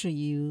Picture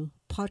You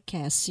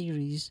podcast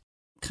series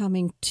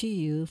coming to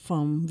you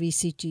from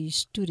VCG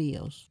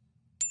Studios.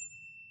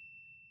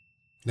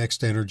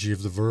 Next energy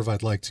of the verve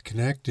I'd like to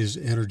connect is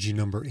energy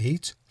number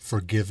 8,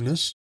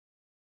 forgiveness,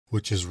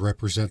 which is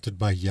represented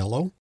by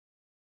yellow.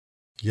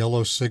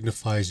 Yellow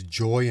signifies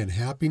joy and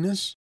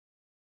happiness,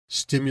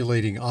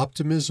 stimulating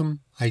optimism,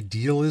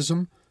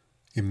 idealism,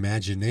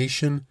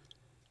 imagination,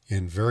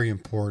 and very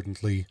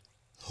importantly,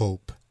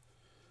 hope.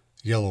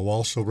 Yellow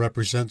also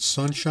represents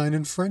sunshine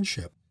and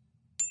friendship.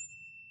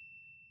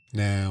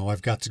 Now,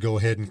 I've got to go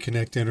ahead and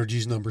connect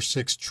energies number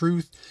 6,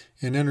 truth,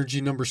 and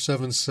energy number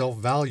 7,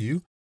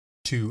 self-value,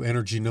 to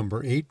energy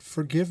number 8,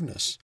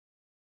 forgiveness.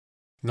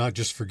 Not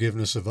just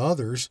forgiveness of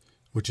others,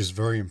 which is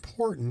very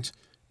important,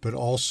 but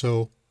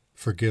also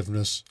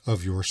forgiveness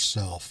of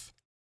yourself,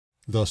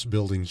 thus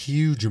building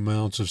huge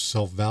amounts of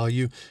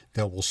self-value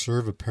that will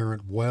serve a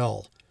parent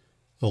well,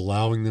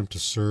 allowing them to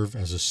serve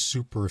as a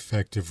super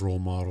effective role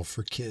model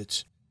for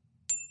kids.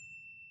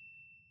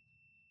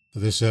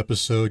 This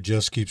episode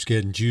just keeps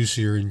getting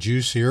juicier and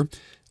juicier.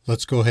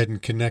 Let's go ahead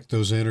and connect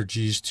those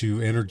energies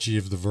to energy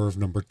of the verve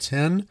number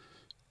 10,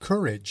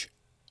 courage,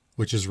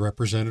 which is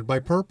represented by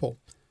purple.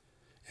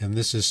 And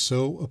this is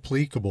so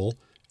applicable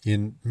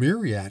in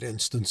myriad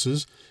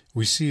instances.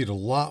 We see it a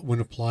lot when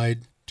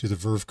applied to the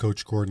Verve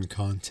Coach Gordon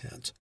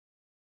content.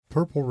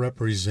 Purple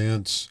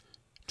represents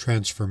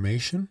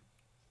transformation,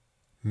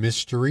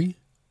 mystery,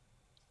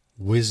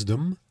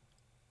 wisdom,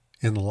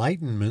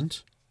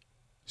 enlightenment,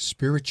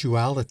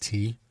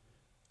 spirituality,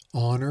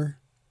 honor,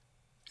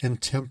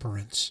 and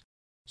temperance.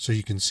 So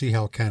you can see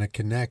how it kind of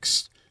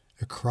connects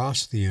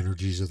across the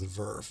energies of the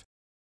verve.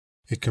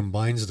 It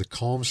combines the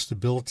calm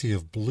stability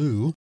of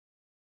blue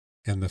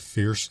and the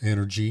fierce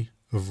energy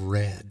of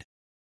red.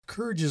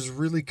 Courage is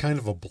really kind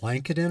of a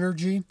blanket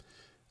energy.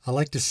 I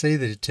like to say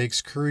that it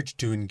takes courage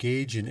to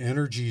engage in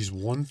energies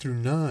 1 through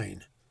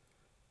 9.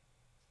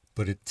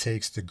 But it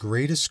takes the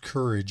greatest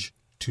courage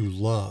to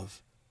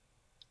love.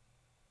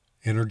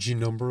 Energy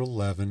number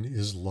 11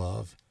 is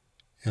love,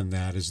 and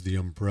that is the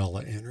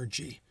umbrella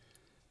energy.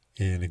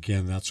 And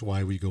again, that's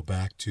why we go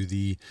back to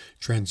the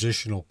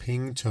transitional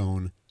ping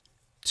tone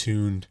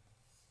tuned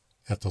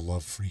at the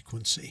love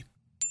frequency.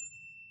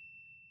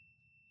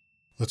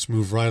 Let's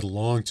move right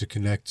along to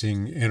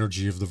connecting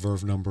energy of the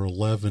verve number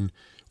 11,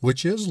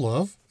 which is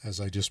love, as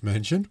I just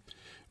mentioned,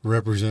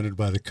 represented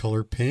by the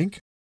color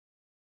pink.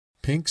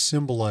 Pink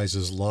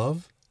symbolizes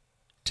love,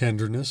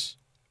 tenderness,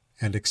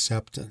 and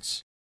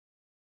acceptance.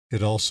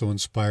 It also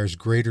inspires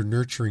greater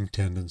nurturing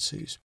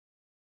tendencies.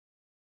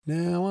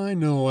 Now, I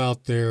know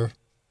out there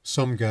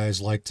some guys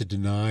like to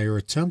deny or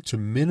attempt to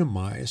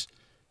minimize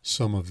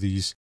some of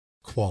these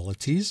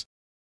qualities,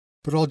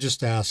 but I'll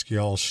just ask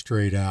y'all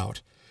straight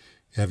out.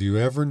 Have you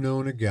ever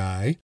known a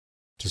guy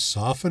to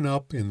soften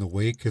up in the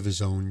wake of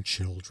his own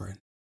children?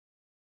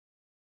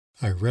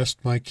 I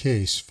rest my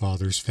case,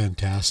 Father's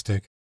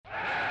fantastic.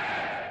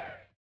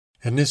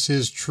 And this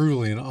is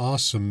truly an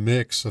awesome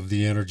mix of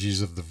the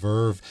energies of the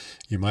verve.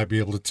 You might be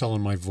able to tell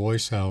in my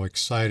voice how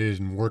excited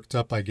and worked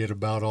up I get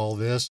about all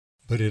this,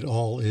 but it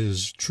all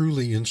is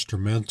truly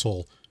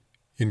instrumental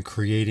in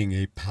creating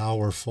a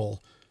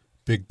powerful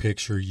big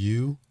picture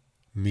you,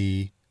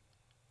 me,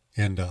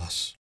 and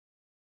us.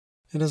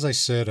 And as I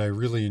said, I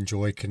really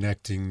enjoy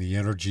connecting the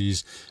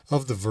energies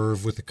of the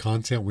verve with the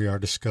content we are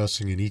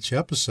discussing in each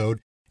episode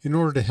in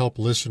order to help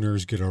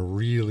listeners get a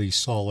really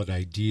solid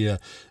idea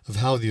of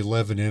how the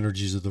 11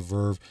 energies of the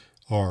verve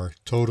are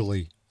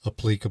totally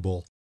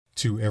applicable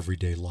to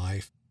everyday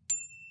life.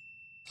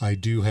 I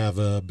do have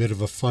a bit of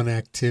a fun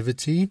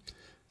activity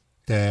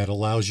that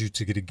allows you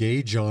to get a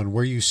gauge on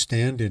where you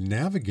stand in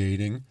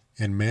navigating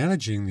and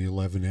managing the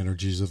 11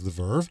 energies of the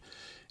verve,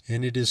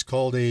 and it is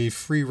called a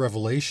free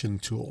revelation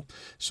tool.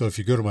 So if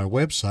you go to my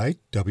website,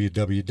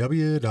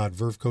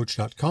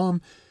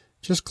 www.vervecoach.com,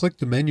 just click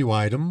the menu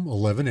item,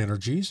 11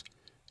 Energies,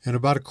 and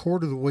about a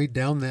quarter of the way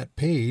down that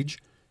page,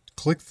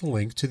 click the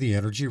link to the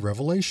Energy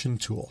Revelation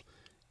Tool,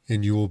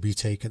 and you will be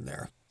taken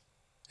there.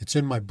 It's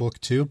in my book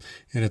too,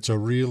 and it's a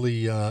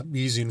really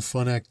easy and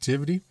fun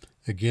activity,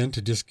 again,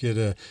 to just get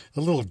a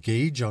little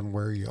gauge on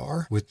where you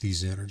are with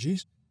these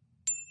energies.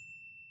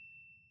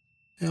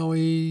 Now,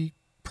 a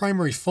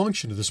primary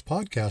function of this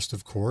podcast,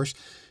 of course,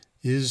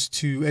 is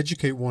to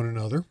educate one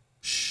another,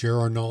 share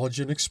our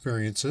knowledge and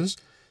experiences,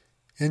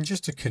 and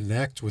just to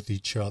connect with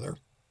each other.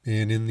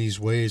 And in these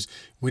ways,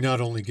 we not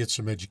only get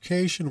some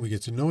education, we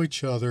get to know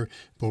each other,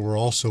 but we're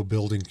also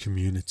building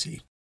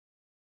community.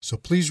 So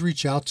please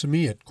reach out to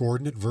me at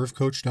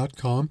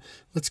Gordon@vervecoach.com.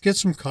 Let's get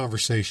some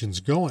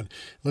conversations going.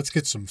 Let's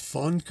get some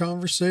fun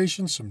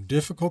conversations, some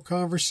difficult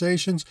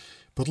conversations,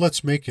 but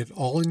let's make it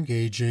all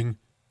engaging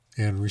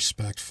and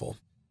respectful.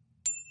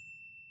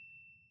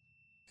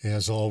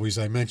 As always,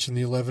 I mention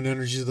the 11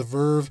 energies of the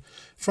Verve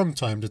from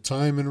time to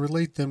time and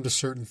relate them to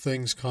certain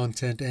things,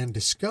 content, and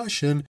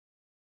discussion.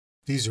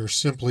 These are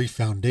simply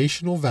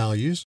foundational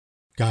values,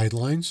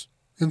 guidelines,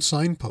 and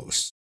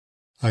signposts.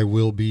 I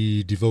will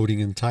be devoting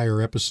entire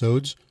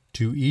episodes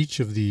to each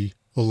of the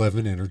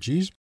 11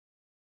 energies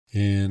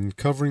and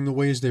covering the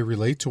ways they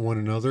relate to one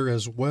another,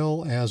 as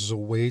well as a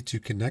way to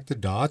connect the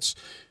dots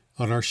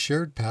on our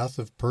shared path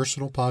of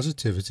personal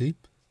positivity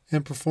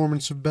and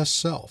performance of best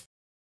self.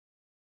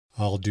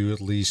 I'll do at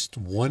least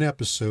one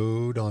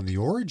episode on the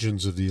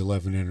origins of the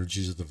 11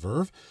 energies of the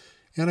Verve,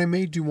 and I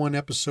may do one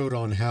episode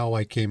on how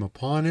I came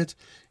upon it,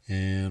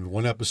 and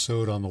one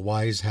episode on the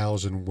whys,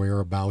 hows, and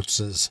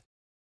whereaboutses.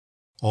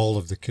 All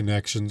of the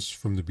connections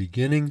from the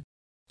beginning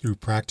through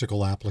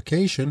practical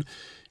application,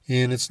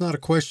 and it's not a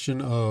question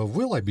of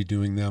will I be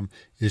doing them,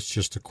 it's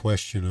just a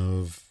question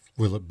of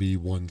will it be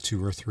 1,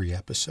 2, or 3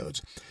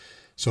 episodes.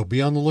 So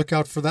be on the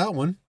lookout for that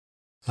one.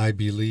 I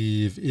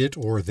believe it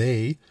or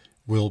they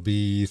will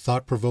be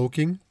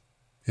thought-provoking,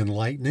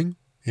 enlightening,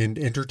 and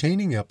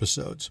entertaining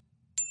episodes.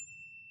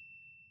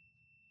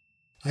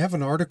 I have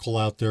an article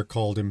out there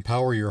called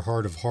Empower Your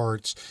Heart of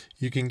Hearts.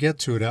 You can get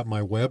to it at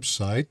my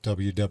website,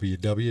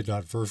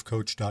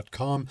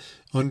 www.vervecoach.com,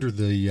 under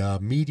the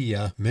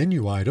media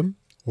menu item,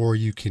 or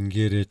you can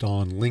get it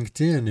on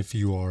LinkedIn if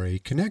you are a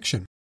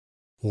connection.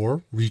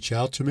 Or reach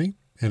out to me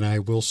and I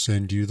will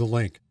send you the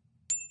link.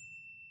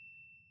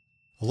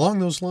 Along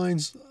those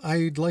lines,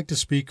 I'd like to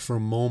speak for a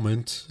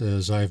moment,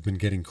 as I've been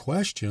getting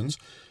questions,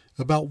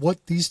 about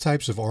what these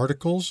types of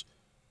articles,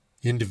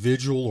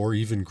 individual or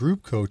even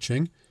group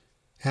coaching,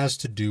 has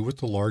to do with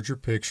the larger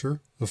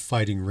picture of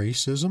fighting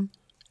racism,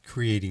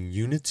 creating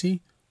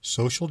unity,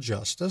 social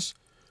justice,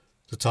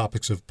 the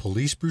topics of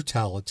police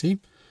brutality,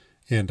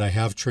 and I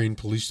have trained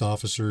police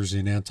officers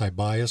in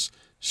anti-bias,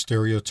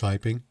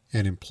 stereotyping,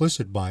 and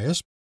implicit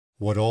bias,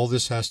 what all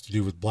this has to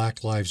do with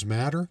Black Lives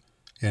Matter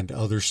and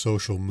other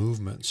social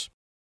movements.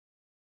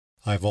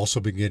 I've also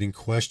been getting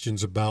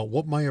questions about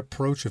what my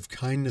approach of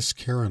kindness,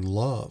 care, and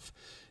love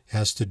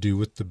has to do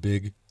with the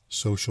big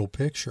social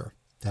picture,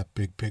 that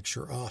big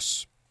picture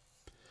us,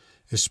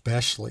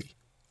 especially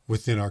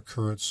within our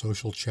current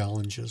social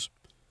challenges.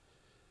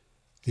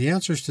 The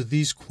answers to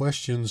these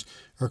questions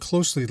are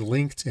closely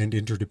linked and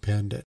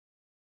interdependent.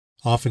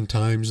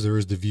 Oftentimes, there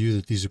is the view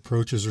that these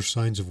approaches are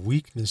signs of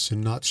weakness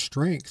and not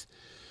strength.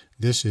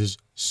 This is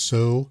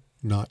so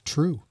not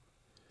true.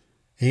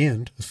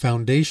 And the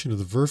foundation of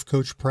the Verve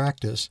Coach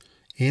practice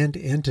and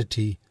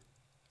entity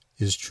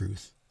is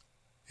truth.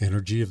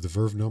 Energy of the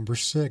Verve number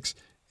 6,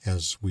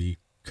 as we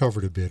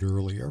covered a bit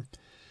earlier.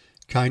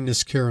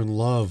 Kindness, care, and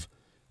love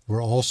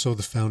were also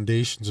the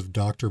foundations of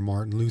Dr.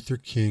 Martin Luther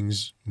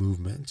King's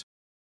movement.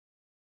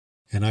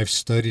 And I've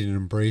studied and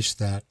embraced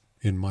that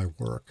in my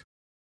work.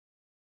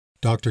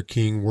 Dr.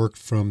 King worked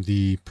from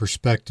the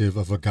perspective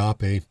of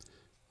agape,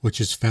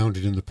 which is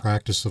founded in the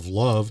practice of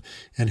love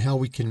and how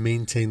we can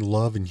maintain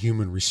love and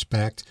human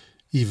respect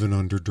even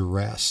under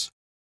duress.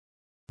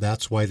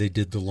 That's why they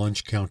did the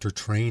lunch counter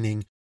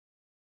training.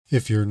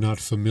 If you're not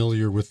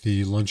familiar with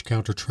the lunch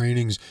counter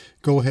trainings,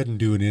 go ahead and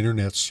do an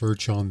internet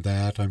search on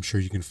that. I'm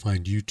sure you can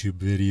find YouTube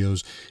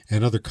videos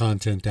and other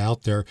content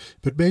out there.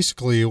 But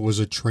basically, it was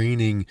a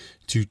training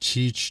to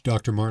teach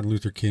Dr. Martin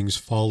Luther King's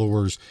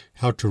followers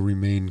how to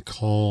remain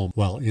calm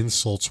while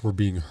insults were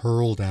being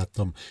hurled at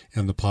them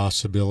and the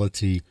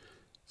possibility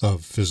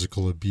of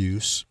physical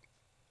abuse.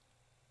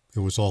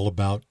 It was all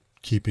about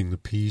keeping the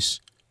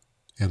peace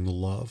and the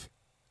love.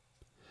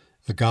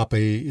 Agape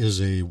is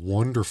a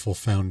wonderful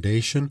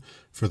foundation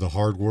for the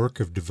hard work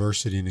of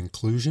diversity and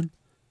inclusion,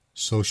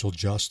 social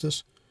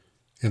justice,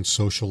 and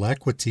social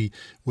equity,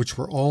 which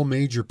were all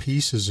major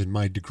pieces in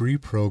my degree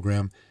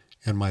program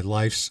and my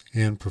life's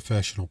and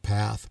professional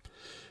path.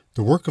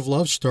 The work of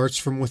love starts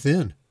from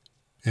within,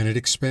 and it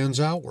expands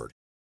outward.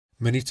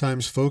 Many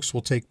times folks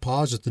will take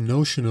pause at the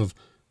notion of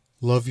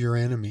love your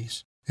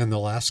enemies, and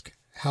they'll ask,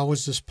 how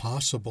is this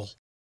possible?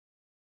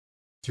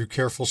 Through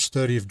careful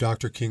study of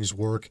Dr. King's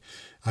work,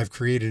 I've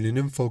created an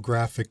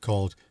infographic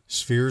called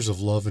Spheres of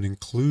Love and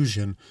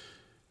Inclusion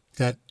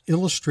that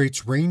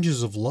illustrates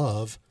ranges of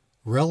love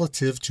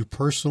relative to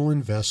personal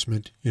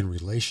investment in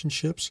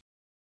relationships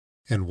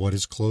and what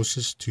is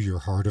closest to your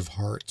heart of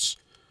hearts.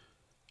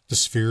 The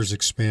spheres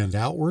expand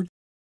outward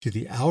to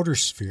the outer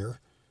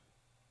sphere,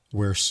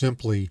 where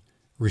simply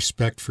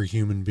respect for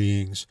human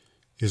beings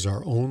is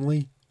our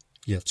only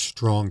yet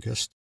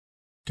strongest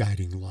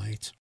guiding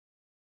light.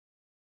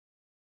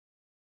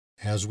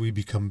 As we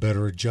become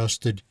better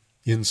adjusted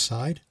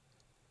inside,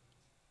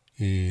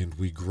 and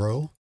we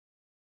grow,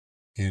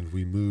 and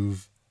we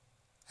move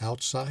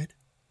outside,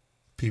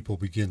 people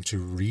begin to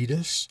read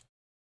us.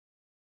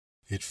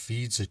 It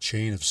feeds a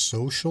chain of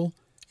social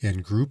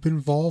and group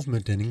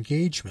involvement and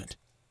engagement.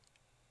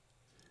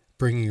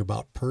 bringing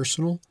about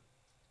personal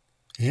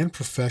and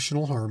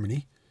professional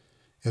harmony,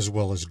 as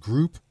well as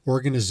group,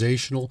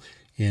 organizational,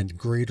 and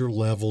greater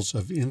levels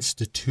of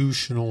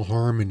institutional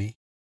harmony.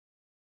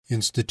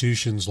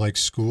 Institutions like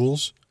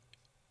schools,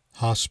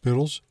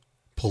 hospitals,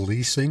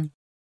 policing,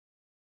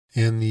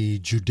 and the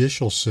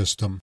judicial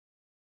system.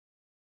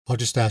 I'll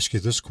just ask you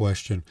this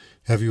question.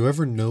 Have you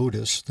ever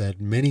noticed that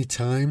many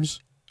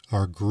times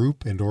our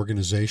group and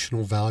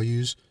organizational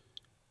values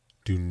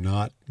do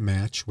not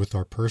match with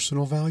our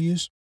personal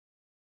values?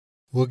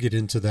 We'll get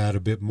into that a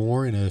bit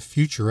more in a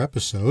future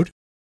episode.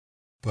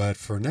 But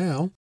for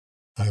now,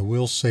 I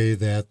will say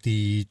that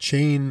the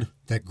chain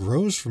that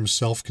grows from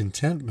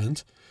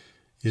self-contentment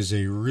is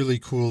a really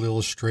cool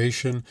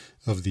illustration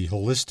of the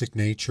holistic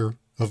nature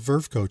of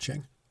Verve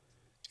coaching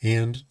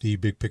and the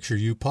Big Picture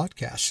You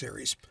podcast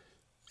series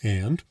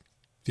and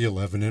the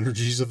 11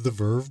 Energies of the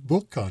Verve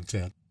book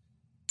content.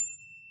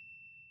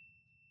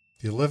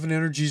 The 11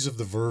 Energies of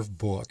the Verve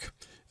book,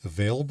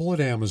 available at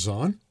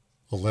Amazon.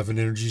 11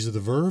 Energies of the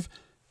Verve,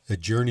 A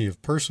Journey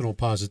of Personal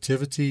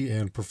Positivity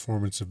and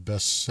Performance of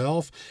Best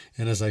Self.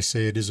 And as I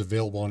say, it is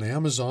available on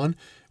Amazon,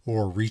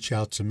 or reach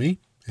out to me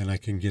and I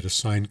can get a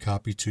signed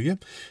copy to you.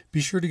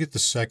 Be sure to get the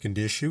second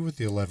issue with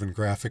the 11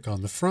 graphic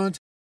on the front.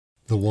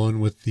 The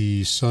one with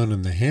the sun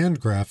and the hand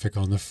graphic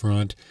on the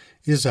front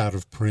is out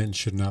of print and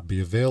should not be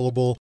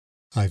available.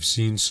 I've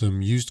seen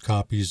some used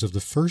copies of the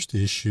first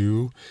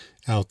issue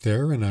out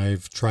there, and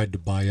I've tried to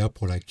buy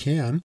up what I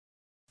can.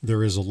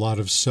 There is a lot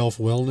of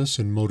self-wellness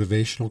and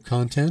motivational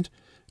content,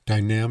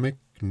 dynamic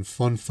and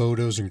fun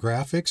photos and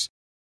graphics,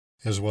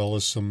 as well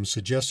as some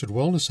suggested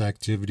wellness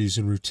activities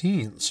and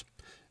routines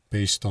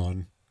based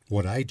on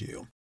what I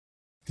do.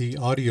 The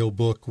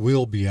audiobook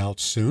will be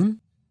out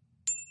soon.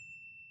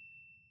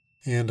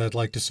 And I'd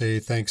like to say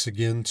thanks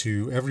again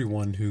to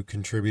everyone who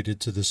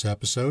contributed to this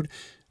episode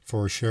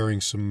for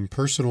sharing some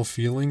personal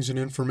feelings and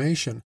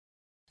information.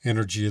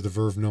 Energy of the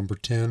Verve number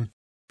 10,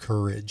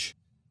 courage.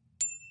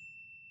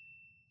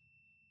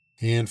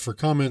 And for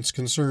comments,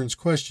 concerns,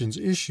 questions,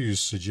 issues,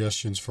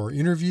 suggestions for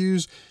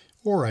interviews,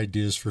 or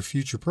ideas for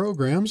future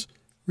programs,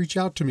 reach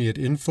out to me at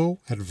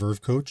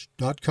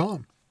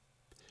info@vervecoach.com.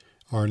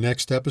 Our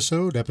next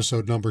episode,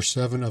 episode number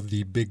 7 of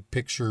the Big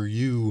Picture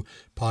You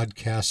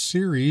podcast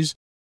series,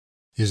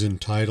 is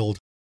entitled,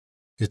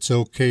 It's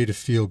Okay to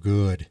Feel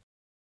Good.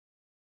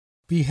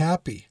 Be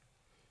happy.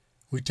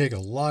 We take a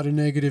lot of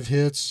negative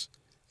hits,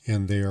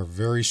 and they are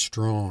very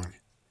strong.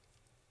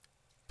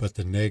 But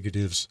the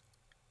negatives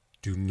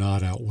do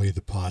not outweigh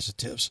the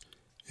positives,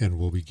 and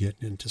we'll be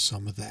getting into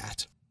some of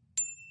that.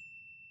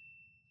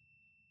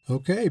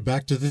 Okay,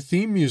 back to the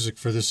theme music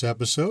for this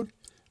episode.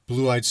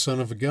 Blue-Eyed Son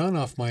of a Gun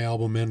off my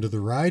album End of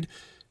the Ride.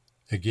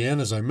 Again,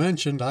 as I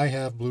mentioned, I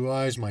have blue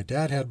eyes. My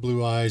dad had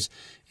blue eyes,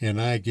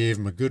 and I gave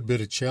him a good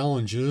bit of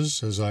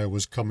challenges as I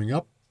was coming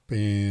up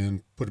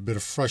and put a bit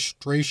of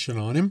frustration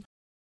on him,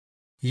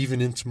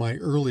 even into my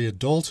early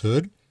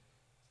adulthood.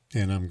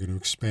 And I'm going to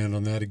expand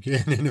on that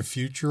again in a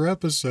future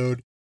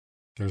episode.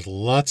 There's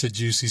lots of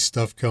juicy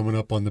stuff coming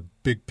up on the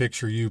Big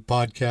Picture You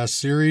podcast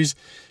series.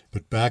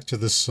 But back to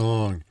the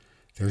song.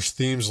 There's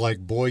themes like,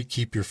 boy,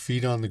 keep your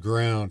feet on the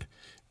ground.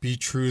 Be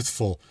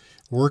truthful.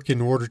 Work in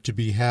order to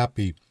be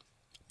happy.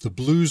 The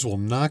blues will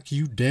knock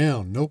you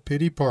down. No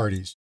pity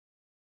parties.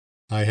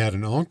 I had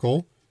an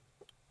uncle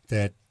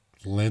that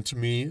lent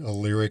me a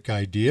lyric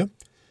idea.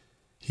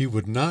 He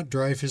would not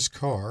drive his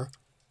car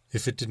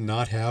if it did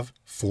not have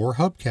 4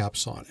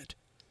 hubcaps on it,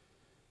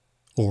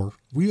 or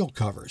wheel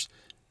covers.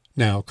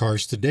 Now,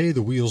 cars today,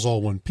 the wheel's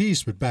all one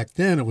piece, but back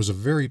then it was a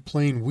very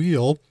plain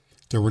wheel.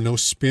 There were no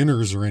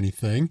spinners or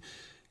anything,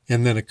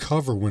 and then a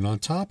cover went on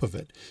top of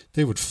it.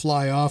 They would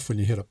fly off when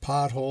you hit a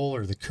pothole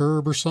or the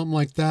curb or something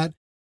like that.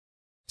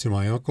 To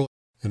my uncle,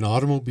 an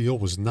automobile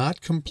was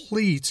not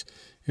complete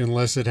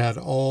unless it had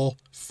all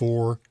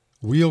 4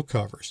 wheel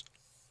covers,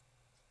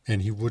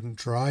 and he wouldn't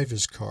drive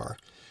his car.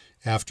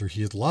 After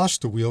he had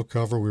lost the wheel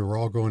cover, we were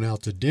all going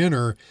out to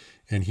dinner,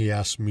 and he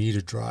asked me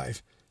to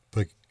drive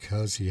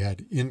because he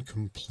had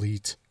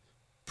incomplete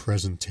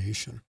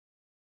presentation.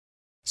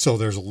 So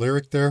there's a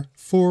lyric there,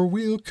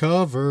 4-wheel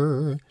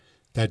cover.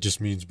 That just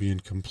means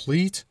being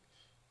complete,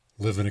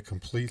 living a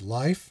complete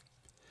life.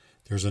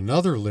 There's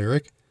another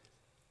lyric,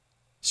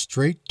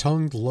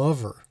 straight-tongued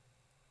lover.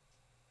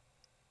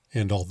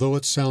 And although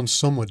it sounds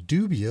somewhat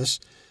dubious,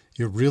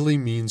 it really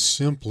means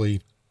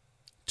simply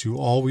to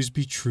always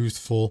be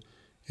truthful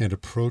and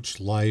approach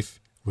life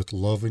with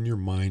love in your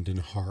mind and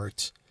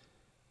heart.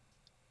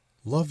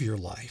 Love your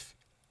life,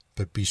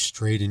 but be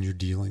straight in your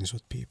dealings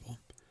with people.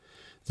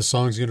 The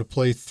song's going to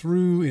play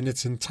through in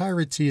its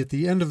entirety at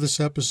the end of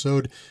this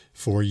episode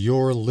for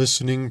your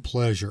listening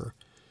pleasure.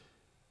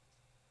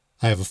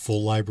 I have a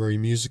full library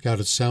of music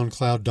out at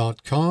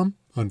SoundCloud.com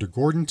under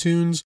Gordon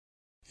Tunes,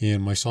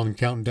 and my song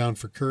Counting Down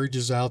for Courage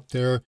is out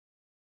there.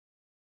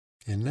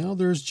 And now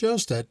there's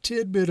just a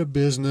tidbit of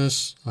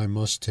business I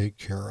must take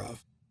care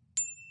of.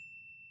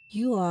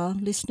 You are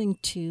listening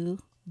to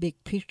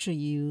Big Picture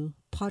You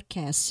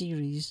podcast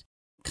series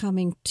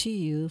coming to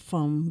you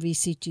from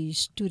VCG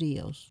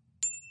Studios.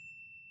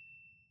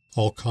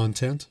 All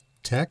content,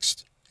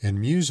 text, and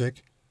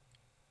music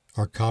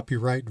are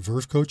copyright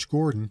Verve Coach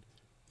Gordon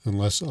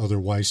unless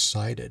otherwise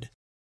cited.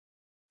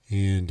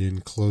 And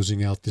in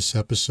closing out this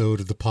episode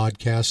of the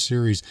podcast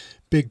series,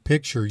 Big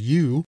Picture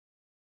You,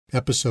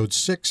 Episode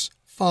 6,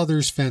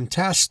 Father's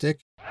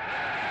Fantastic.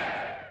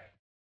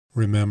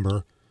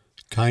 Remember,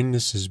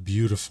 kindness is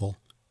beautiful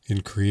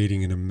in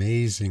creating an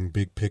amazing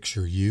big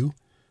picture you,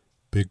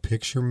 big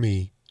picture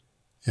me,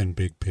 and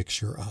big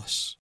picture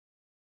us.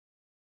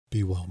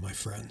 Be well, my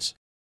friends.